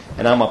car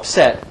and I'm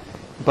upset,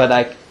 but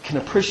I can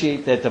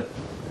appreciate that the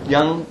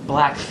young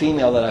black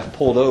female that I've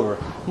pulled over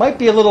might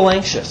be a little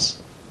anxious.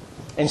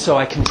 And so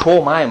I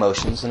control my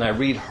emotions and I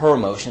read her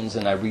emotions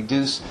and I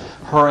reduce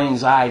her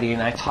anxiety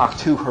and I talk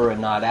to her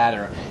and not at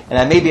her. And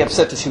I may be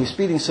upset that she was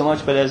speeding so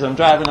much, but as I'm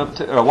driving up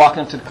to, or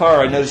walking up to the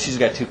car, I notice she's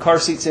got 2 car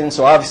seats in,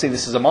 so obviously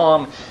this is a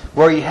mom.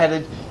 Where are you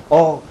headed?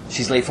 Oh,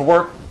 she's late for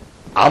work.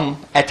 I'm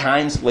at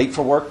times late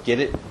for work.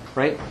 Get it?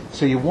 Right?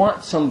 So you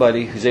want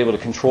somebody who's able to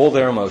control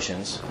their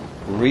emotions,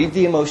 read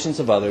the emotions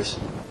of others,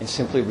 and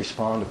simply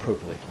respond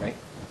appropriately. Right?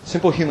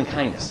 Simple human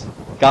kindness.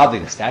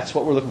 Godliness. That's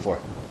what we're looking for.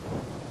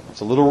 It's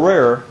a little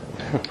rarer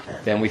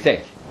than we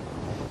think.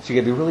 So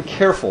you got to be really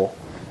careful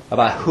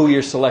about who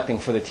you're selecting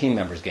for the team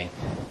members game.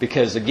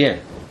 Because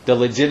again, the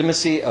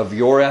legitimacy of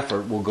your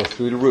effort will go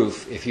through the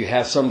roof if you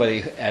have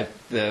somebody at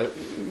the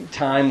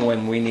time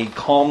when we need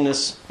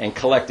calmness and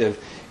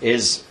collective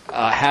is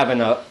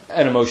having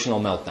an emotional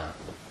meltdown.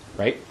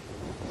 Right?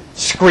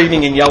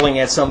 Screaming and yelling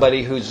at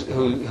somebody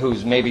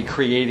who's maybe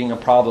creating a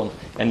problem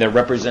and they're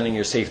representing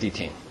your safety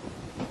team.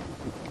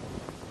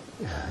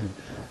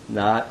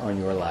 Not on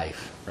your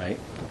life. Right?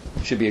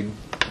 Should be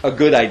a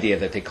good idea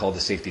that they call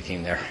the safety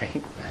team there,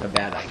 right? A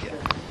bad idea.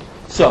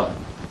 So,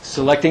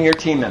 selecting your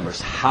team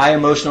members, high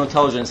emotional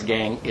intelligence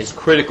gang is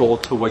critical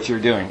to what you're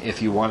doing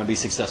if you want to be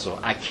successful.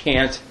 I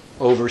can't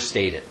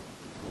overstate it.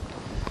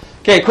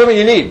 Okay, equipment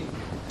you need.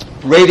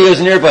 Radios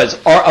and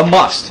earbuds are a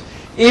must.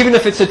 Even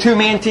if it's a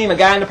 2-man team, a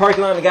guy in the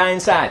parking lot and a guy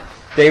inside.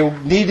 They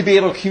need to be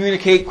able to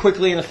communicate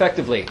quickly and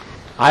effectively.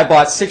 I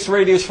bought 6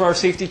 radios for our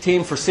safety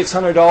team for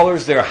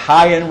 $600. They're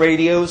high-end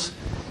radios.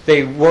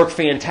 They work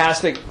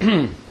fantastic,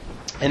 and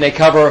they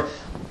cover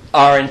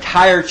our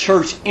entire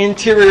church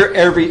interior,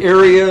 every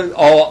area,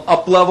 all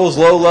up levels,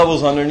 low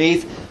levels,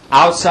 underneath,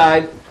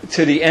 outside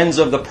to the ends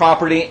of the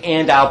property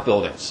and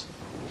outbuildings.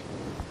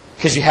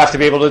 Because you have to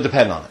be able to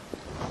depend on it.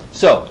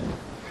 So,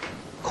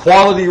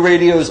 quality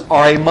radios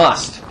are a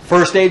must.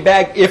 First aid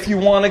bag, if you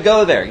want to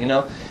go there,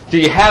 Do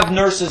you have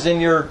nurses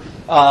in your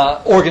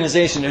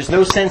organization? There's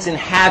no sense in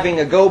having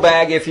a go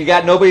bag if you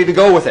got nobody to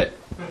go with it.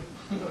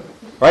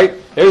 Right?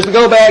 There's the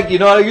go bag. You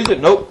know how to use it?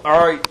 Nope.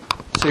 All right.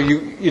 So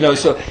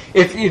so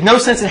if you no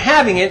sense in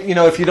having it,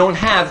 if you don't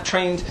have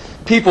trained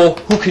people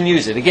who can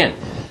use it. Again,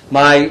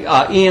 my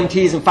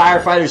EMTs and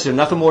firefighters are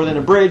nothing more than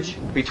a bridge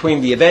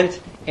between the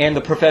event and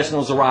the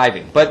professionals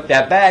arriving. But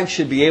that bag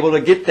should be able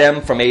to get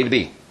them from A to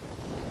B.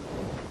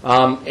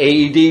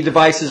 AED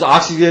devices,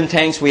 oxygen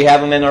tanks, we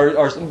have them in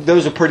our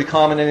those are pretty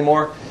common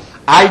anymore.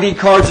 ID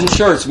cards and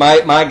shirts.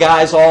 My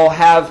guys all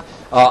have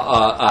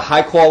a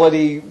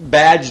high-quality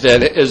badge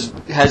that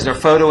has their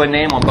photo and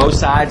name on both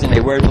sides, and they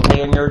wear the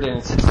lanyard, and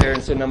it sits there,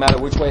 and so no matter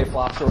which way it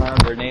flops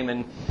around, their name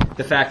and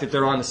the fact that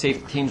they're on the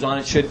safety teams on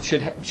it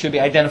should be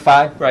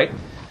identified, right?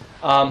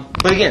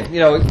 But again,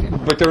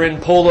 but they're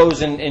in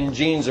polos and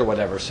jeans or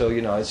whatever. So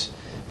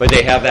but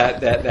they have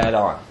that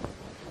on.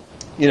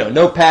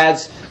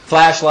 Notepads,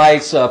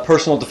 flashlights,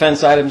 personal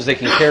defense items. They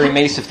can carry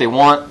mace if they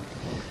want.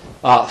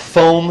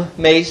 Foam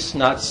mace,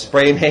 not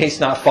spray mace,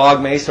 not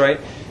fog mace, right?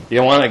 You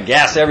don't want to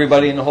gas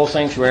everybody in the whole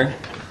sanctuary.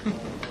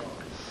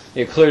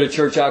 You clear the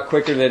church out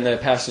quicker than the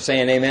pastor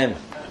saying amen.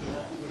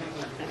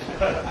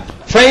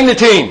 Train the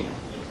team.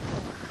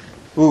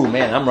 Ooh,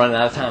 man, I'm running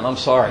out of time. I'm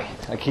sorry.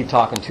 I keep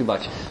talking too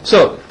much.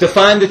 So,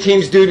 define the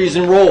team's duties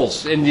and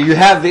roles. And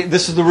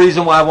this is the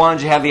reason why I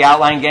wanted you to have the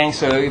outline, gang,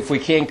 so if we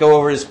can't go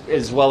over it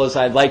as well as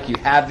I'd like, you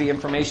have the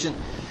information.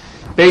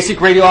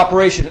 Basic radio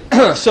operation.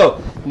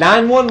 So,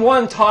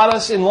 911 taught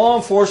us in law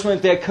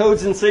enforcement that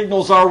codes and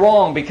signals are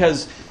wrong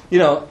because,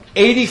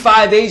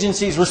 85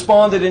 agencies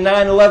responded in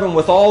 9/11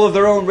 with all of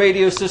their own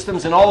radio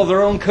systems and all of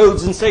their own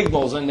codes and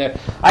signals. And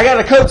I got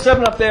a code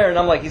 7 up there, and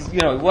I'm like, he's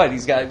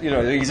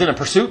in a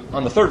pursuit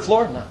on the 3rd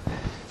floor? No.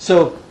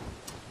 So,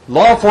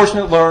 law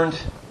enforcement learned,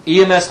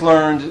 EMS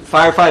learned,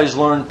 firefighters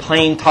learned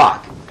plain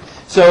talk.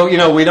 So,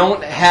 we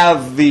don't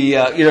have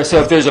the, so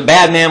if there's a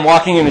bad man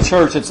walking in the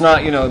church, it's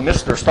not,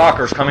 Mr.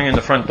 Stalker's coming in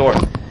the front door.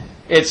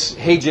 It's,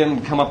 hey, Jim,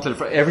 come up to the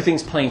front.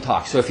 Everything's plain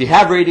talk. So if you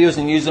have radios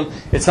and use them,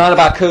 it's not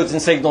about codes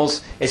and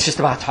signals. It's just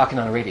about talking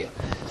on the radio.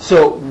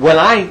 So when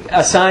I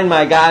assign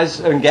my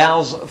guys and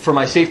gals for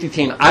my safety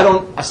team, I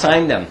don't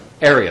assign them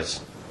areas.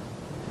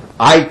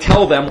 I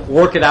tell them,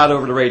 work it out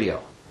over the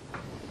radio.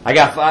 I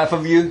got 5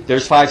 of you.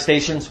 There's 5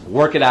 stations.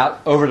 Work it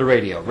out over the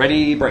radio.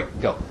 Ready, break,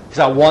 go. Because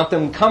I want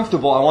them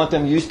comfortable. I want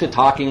them used to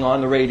talking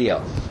on the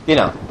radio.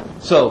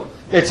 So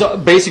it's a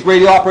basic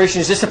radio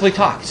operation is just simply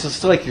talk. It's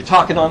just like you're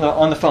talking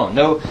on the phone.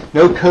 No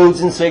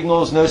codes and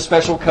signals. No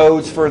special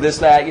codes for this,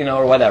 that,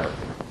 or whatever.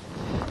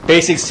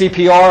 Basic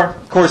CPR.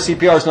 Of course,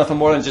 CPR is nothing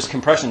more than just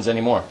compressions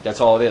anymore. That's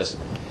all it is.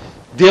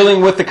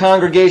 Dealing with the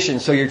congregation.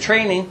 So you're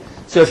training.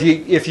 So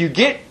if you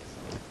get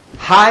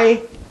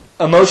high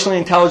emotionally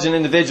intelligent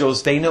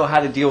individuals, they know how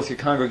to deal with your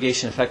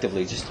congregation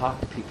effectively. Just talk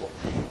to people.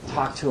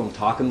 Talk to them.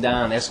 Talk them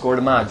down. Escort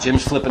them out.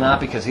 Jim's flipping out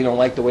because he don't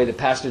like the way the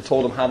pastor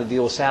told him how to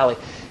deal with Sally.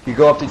 You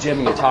go up to Jim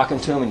and you're talking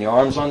to him and your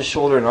arm's on his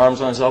shoulder and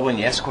arm's on his elbow and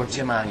you escort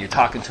Jim out and you're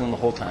talking to him the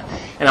whole time.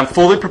 And I'm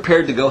fully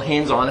prepared to go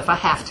hands-on if I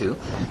have to,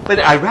 but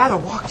I'd rather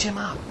walk Jim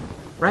out,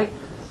 right?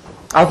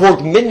 I've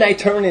worked midnight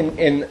turn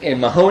in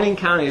Mahoning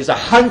County. There's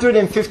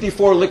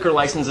 154 liquor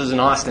licenses in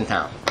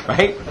Austintown,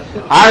 right?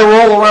 I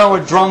roll around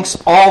with drunks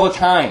all the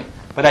time,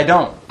 but I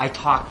don't. I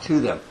talk to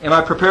them. Am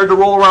I prepared to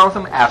roll around with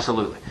them?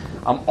 Absolutely.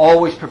 I'm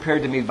always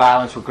prepared to meet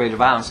violence with greater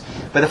violence.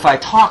 But if I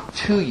talk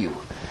to you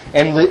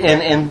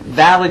and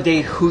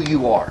validate who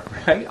you are,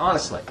 right?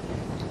 Honestly,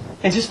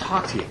 and just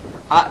talk to you.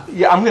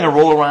 I'm going to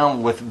roll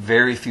around with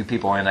very few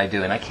people, and I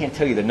do. And I can't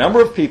tell you the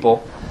number of people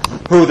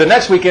who the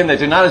next weekend that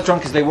they're not as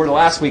drunk as they were the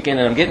last weekend,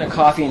 and I'm getting a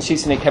coffee and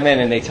sheets, and they come in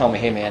and they tell me,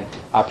 hey, man,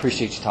 I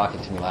appreciate you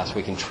talking to me last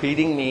week and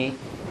treating me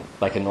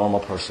like a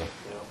normal person.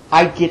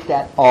 I get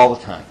that all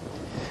the time.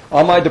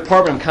 On my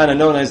department, I'm kind of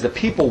known as the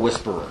people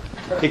whisperer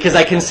because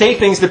I can say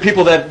things to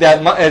people that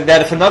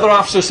if another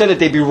officer said it,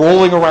 they'd be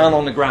rolling around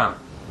on the ground.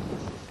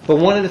 But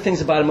one of the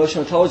things about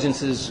emotional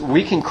intelligence is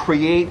we can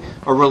create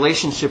a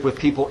relationship with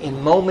people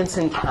in moments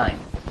in time.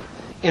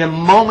 In a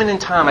moment in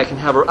time, I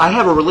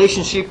have a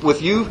relationship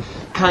with you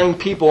kind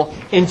people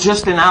in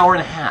just an hour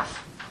and a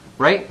half,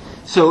 right?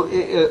 So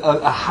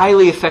a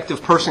highly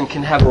effective person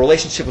can have a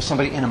relationship with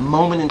somebody in a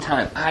moment in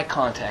time. Eye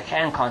contact,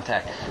 hand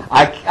contact.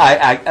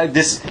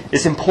 This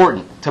is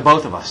important to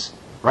both of us,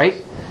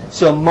 right?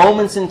 So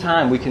moments in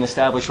time, we can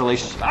establish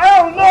relationships. I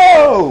don't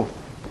know!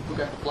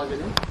 Okay, plug it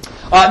in.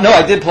 No,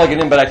 I did plug it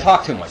in, but I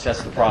talk too much.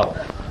 That's the problem.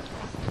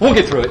 We'll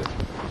get through it.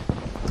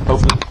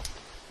 Hopefully.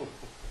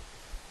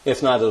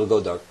 If not, it'll go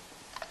dark.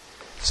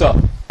 So,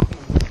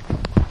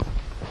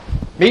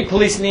 meet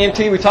police and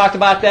EMT. We talked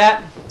about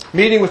that.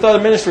 Meeting with other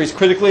ministries,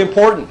 critically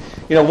important.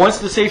 Once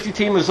the safety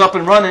team is up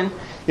and running,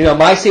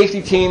 my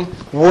safety team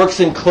works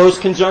in close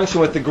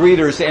conjunction with the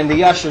greeters and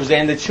the ushers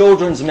and the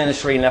children's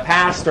ministry and the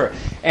pastor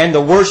and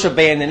the worship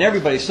band and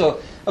everybody.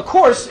 So, of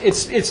course,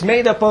 it's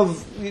made up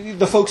of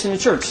the folks in the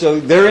church. So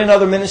they're in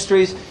other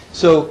ministries.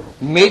 So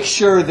make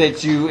sure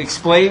that you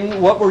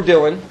explain what we're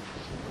doing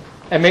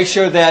and make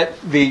sure that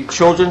the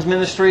children's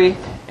ministry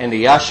and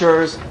the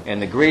ushers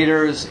and the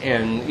greeters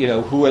and,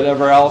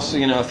 whoever else,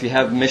 if you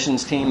have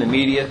missions team and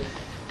media,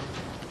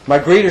 my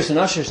greeters and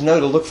ushers know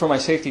to look for my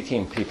safety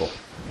team people.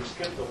 You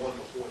skipped the one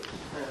before.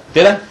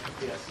 Did I?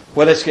 Yes.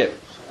 What did I skip?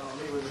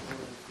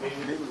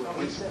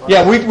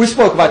 Yeah, we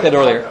spoke about that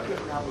earlier.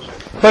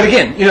 But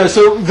again,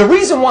 so the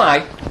reason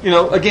why,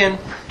 again,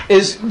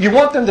 is you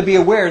want them to be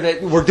aware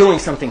that we're doing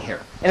something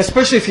here. And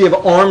especially if you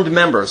have armed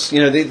members.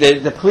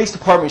 The police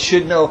department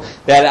should know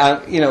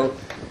that,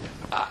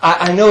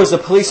 I know as a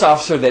police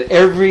officer that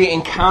every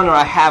encounter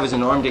I have is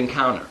an armed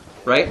encounter,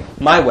 right?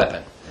 My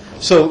weapon.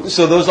 So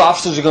those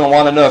officers are going to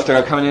want to know if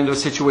they're coming into a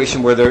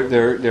situation where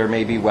there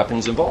may be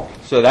weapons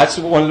involved. So that's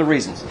one of the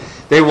reasons.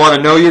 They want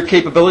to know your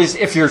capabilities.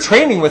 If you're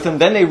training with them,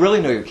 then they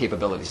really know your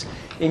capabilities.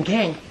 In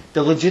gang,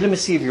 the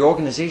legitimacy of your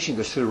organization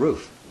goes through the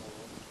roof,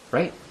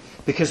 right?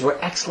 because we're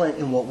excellent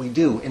in what we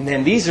do. And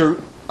then these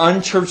are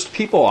unchurched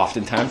people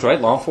oftentimes, right?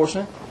 Law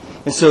enforcement.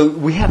 And so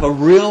we have a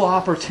real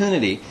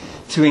opportunity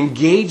to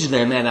engage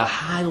them at a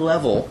high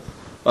level,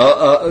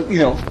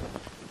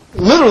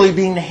 literally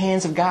being the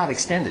hands of God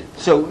extended.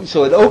 So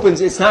it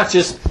opens, it's not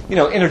just,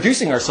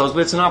 introducing ourselves,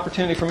 but it's an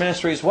opportunity for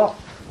ministry as well.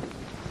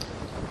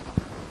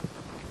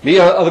 Meet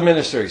other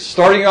ministries.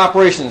 Starting your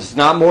operations,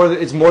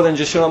 it's more than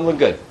just showing them look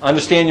good.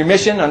 Understand your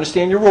mission,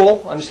 understand your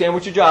role, understand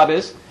what your job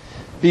is.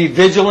 Be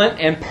vigilant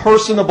and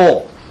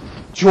personable.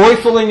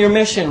 Joyful in your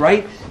mission,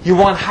 right? You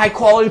want high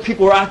quality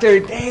people who are out there,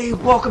 hey,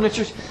 welcome to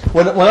church.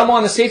 When I'm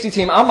on the safety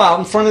team, I'm out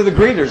in front of the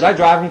greeters. I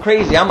drive them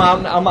crazy. I'm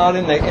out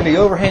in the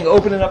overhang,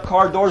 opening up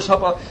car doors.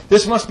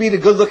 This must be the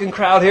good looking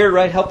crowd here,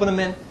 right? Helping them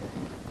in.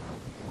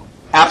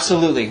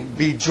 Absolutely.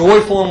 Be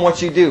joyful in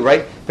what you do,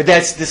 right? But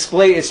that's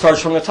display. It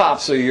starts from the top.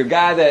 So your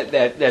guy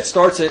that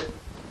starts it,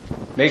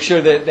 make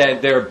sure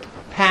that they're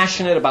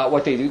passionate about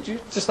what they do,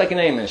 just like in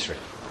any ministry.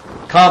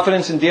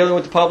 Confidence in dealing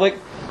with the public.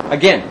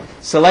 Again,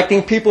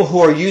 selecting people who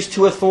are used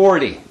to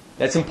authority.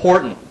 That's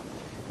important.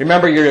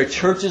 Remember, you're a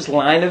church's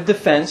line of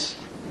defense,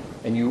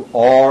 and you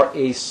are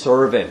a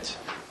servant.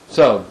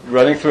 So,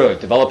 running through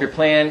it. Develop your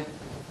plan,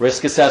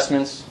 risk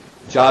assessments,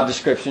 job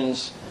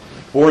descriptions,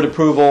 board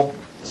approval,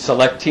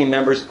 select team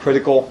members,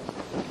 critical,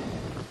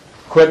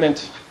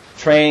 equipment,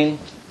 train,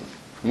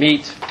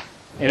 meet,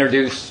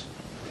 introduce,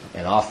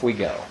 and off we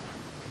go.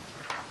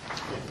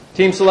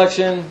 Team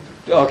selection,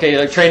 okay,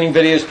 like training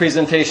videos,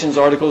 presentations,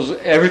 articles,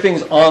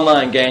 everything's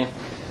online, gang.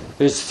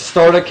 There's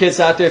startup kits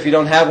out there. If you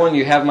don't have one,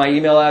 you have my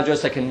email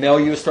address. I can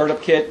mail you a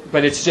startup kit,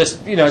 but it's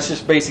just, it's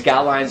just basic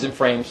outlines and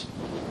frames.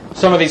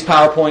 Some of these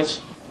PowerPoints.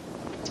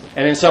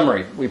 And in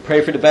summary, we pray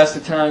for the best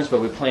of times,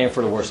 but we plan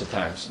for the worst of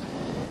times.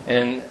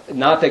 And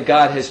not that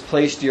God has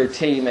placed your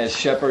team as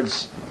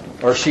shepherds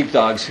or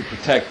sheepdogs who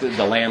protect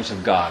the lambs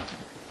of God.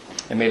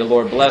 And may the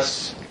Lord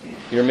bless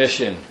your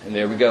mission. And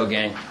there we go,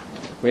 gang.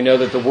 We know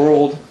that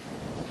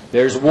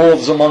there's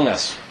wolves among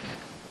us.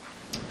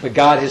 But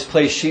God has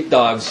placed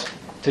sheepdogs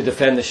to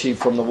defend the sheep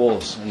from the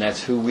wolves. And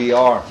that's who we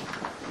are.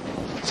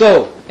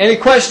 So, any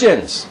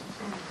questions?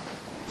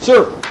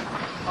 Sir?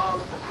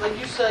 Like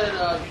you said,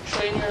 you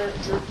train your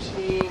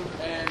team,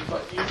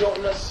 but you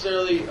don't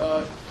necessarily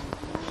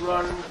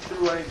run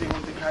through anything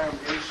with the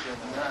congregation.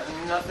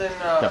 Nothing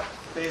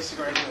basic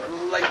or anything.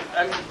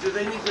 Do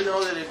they need to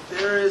know that if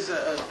there is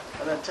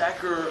an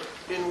attacker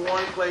in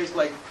one place,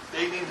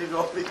 they need to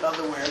go the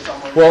other way or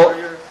something?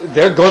 Well,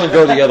 they're going to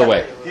go the other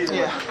way.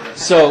 Yeah.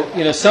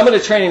 So, some of the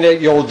training that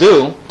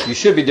you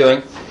should be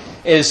doing,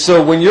 is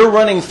so when you're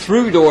running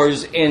through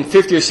doors and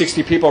 50 or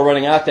 60 people are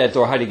running out that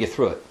door, how do you get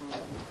through it?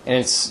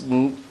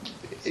 And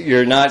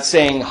you're not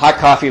saying, hot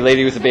coffee,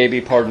 lady with a baby,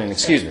 pardon and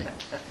excuse me.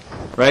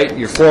 Right?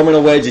 You're forming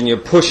a wedge and you're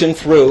pushing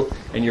through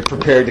and you're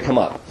prepared to come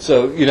up.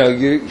 So,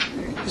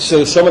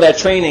 so some of that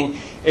training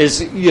is,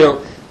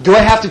 do I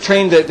have to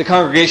train the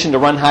congregation to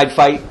run, hide,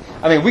 fight?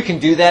 I mean, we can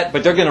do that,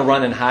 but they're going to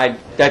run and hide.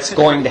 That's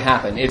going to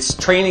happen. It's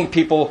training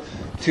people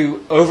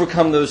to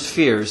overcome those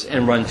fears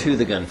and run to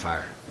the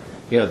gunfire.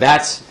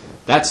 That's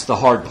the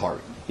hard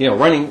part.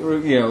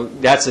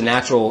 Running, that's a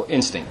natural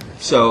instinct.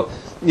 So,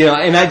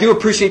 and I do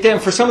appreciate that.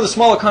 And for some of the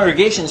smaller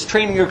congregations,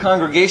 training your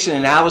congregation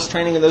and Alice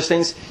training and those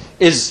things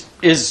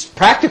is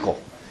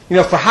practical.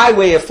 For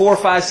highway of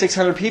 400, 500,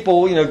 600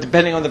 people,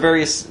 depending on the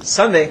various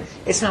Sunday,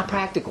 it's not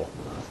practical.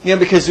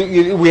 Because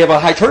we have a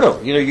high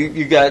turnover.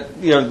 You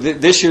got,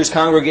 this year's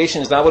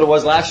congregation is not what it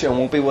was last year and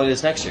won't be what it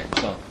is next year.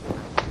 So,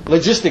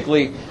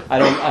 logistically, I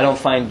don't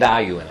find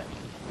value in it.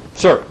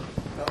 Sir?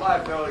 The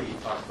liability you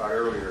talked about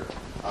earlier,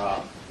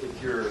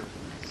 if you're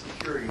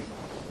security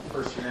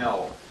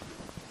personnel,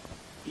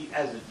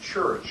 as a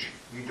church,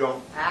 you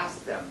don't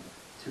ask them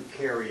to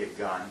carry a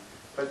gun,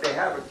 but they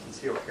have a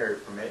concealed carry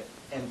permit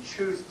and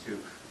choose to.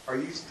 Are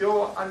you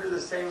still under the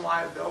same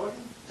liability?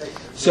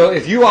 So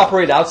if you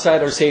operate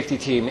outside our safety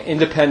team,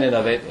 independent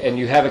of it, and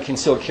you have a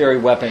concealed carry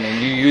weapon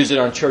and you use it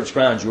on church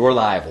grounds, you're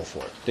liable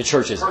for it. The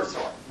church isn't.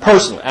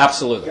 Personally,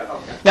 absolutely. Yeah,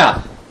 okay.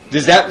 Now,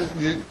 does that,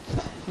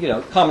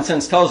 common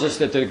sense tells us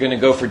that they're going to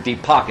go for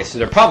deep pockets, so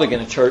they're probably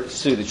going to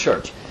sue the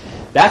church.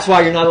 That's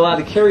why you're not allowed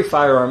to carry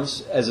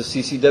firearms as a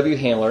CCW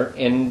handler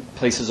in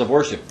places of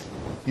worship.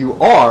 You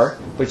are,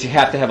 but you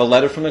have to have a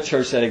letter from the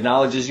church that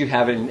acknowledges you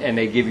have it, and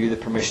they give you the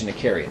permission to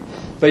carry it.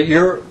 But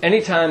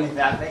anytime...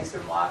 That makes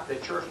them the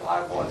church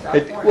liable at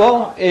that point?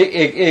 Well,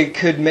 it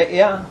could,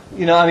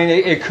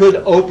 it could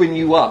open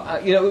you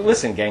up.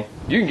 Listen, gang,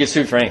 you can get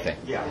sued for anything.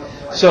 Yeah.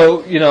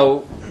 So,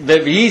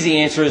 the easy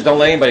answer is don't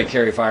let anybody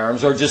carry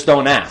firearms or just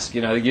don't ask.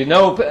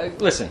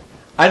 Listen,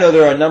 I know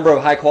there are a number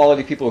of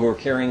high-quality people who are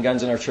carrying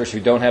guns in our church who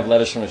don't have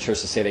letters from the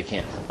church to say they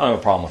can't. I don't have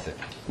a problem with it.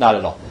 Not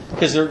at all.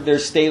 Because they're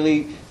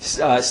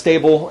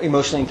stable,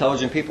 emotionally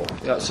intelligent people.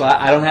 So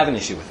I don't have an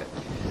issue with it.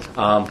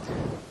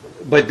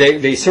 But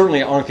they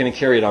certainly aren't going to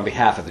carry it on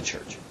behalf of the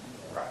church.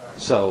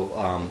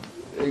 So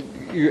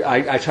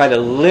I try to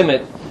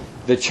limit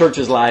the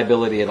church's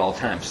liability at all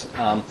times.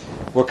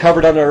 We're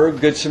covered under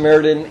Good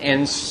Samaritan,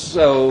 and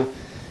so,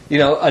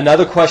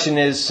 another question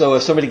is, so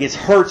if somebody gets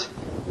hurt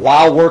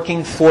while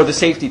working for the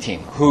safety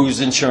team,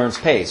 whose insurance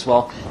pays.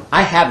 Well,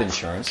 I have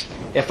insurance.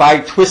 If I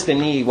twist a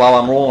knee while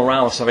I'm rolling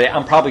around with somebody,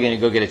 I'm probably going to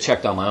go get it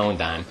checked on my own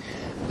dime.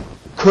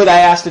 Could I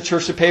ask the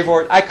church to pay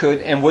for it? I could.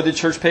 And would the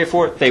church pay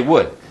for it? They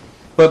would.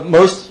 But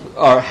most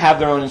have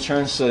their own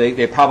insurance, so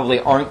they probably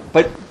aren't.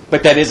 But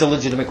that is a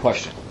legitimate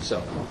question.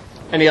 So,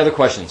 any other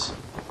questions?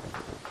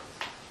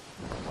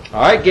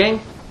 All right,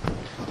 gang.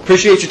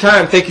 Appreciate your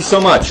time. Thank you so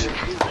much.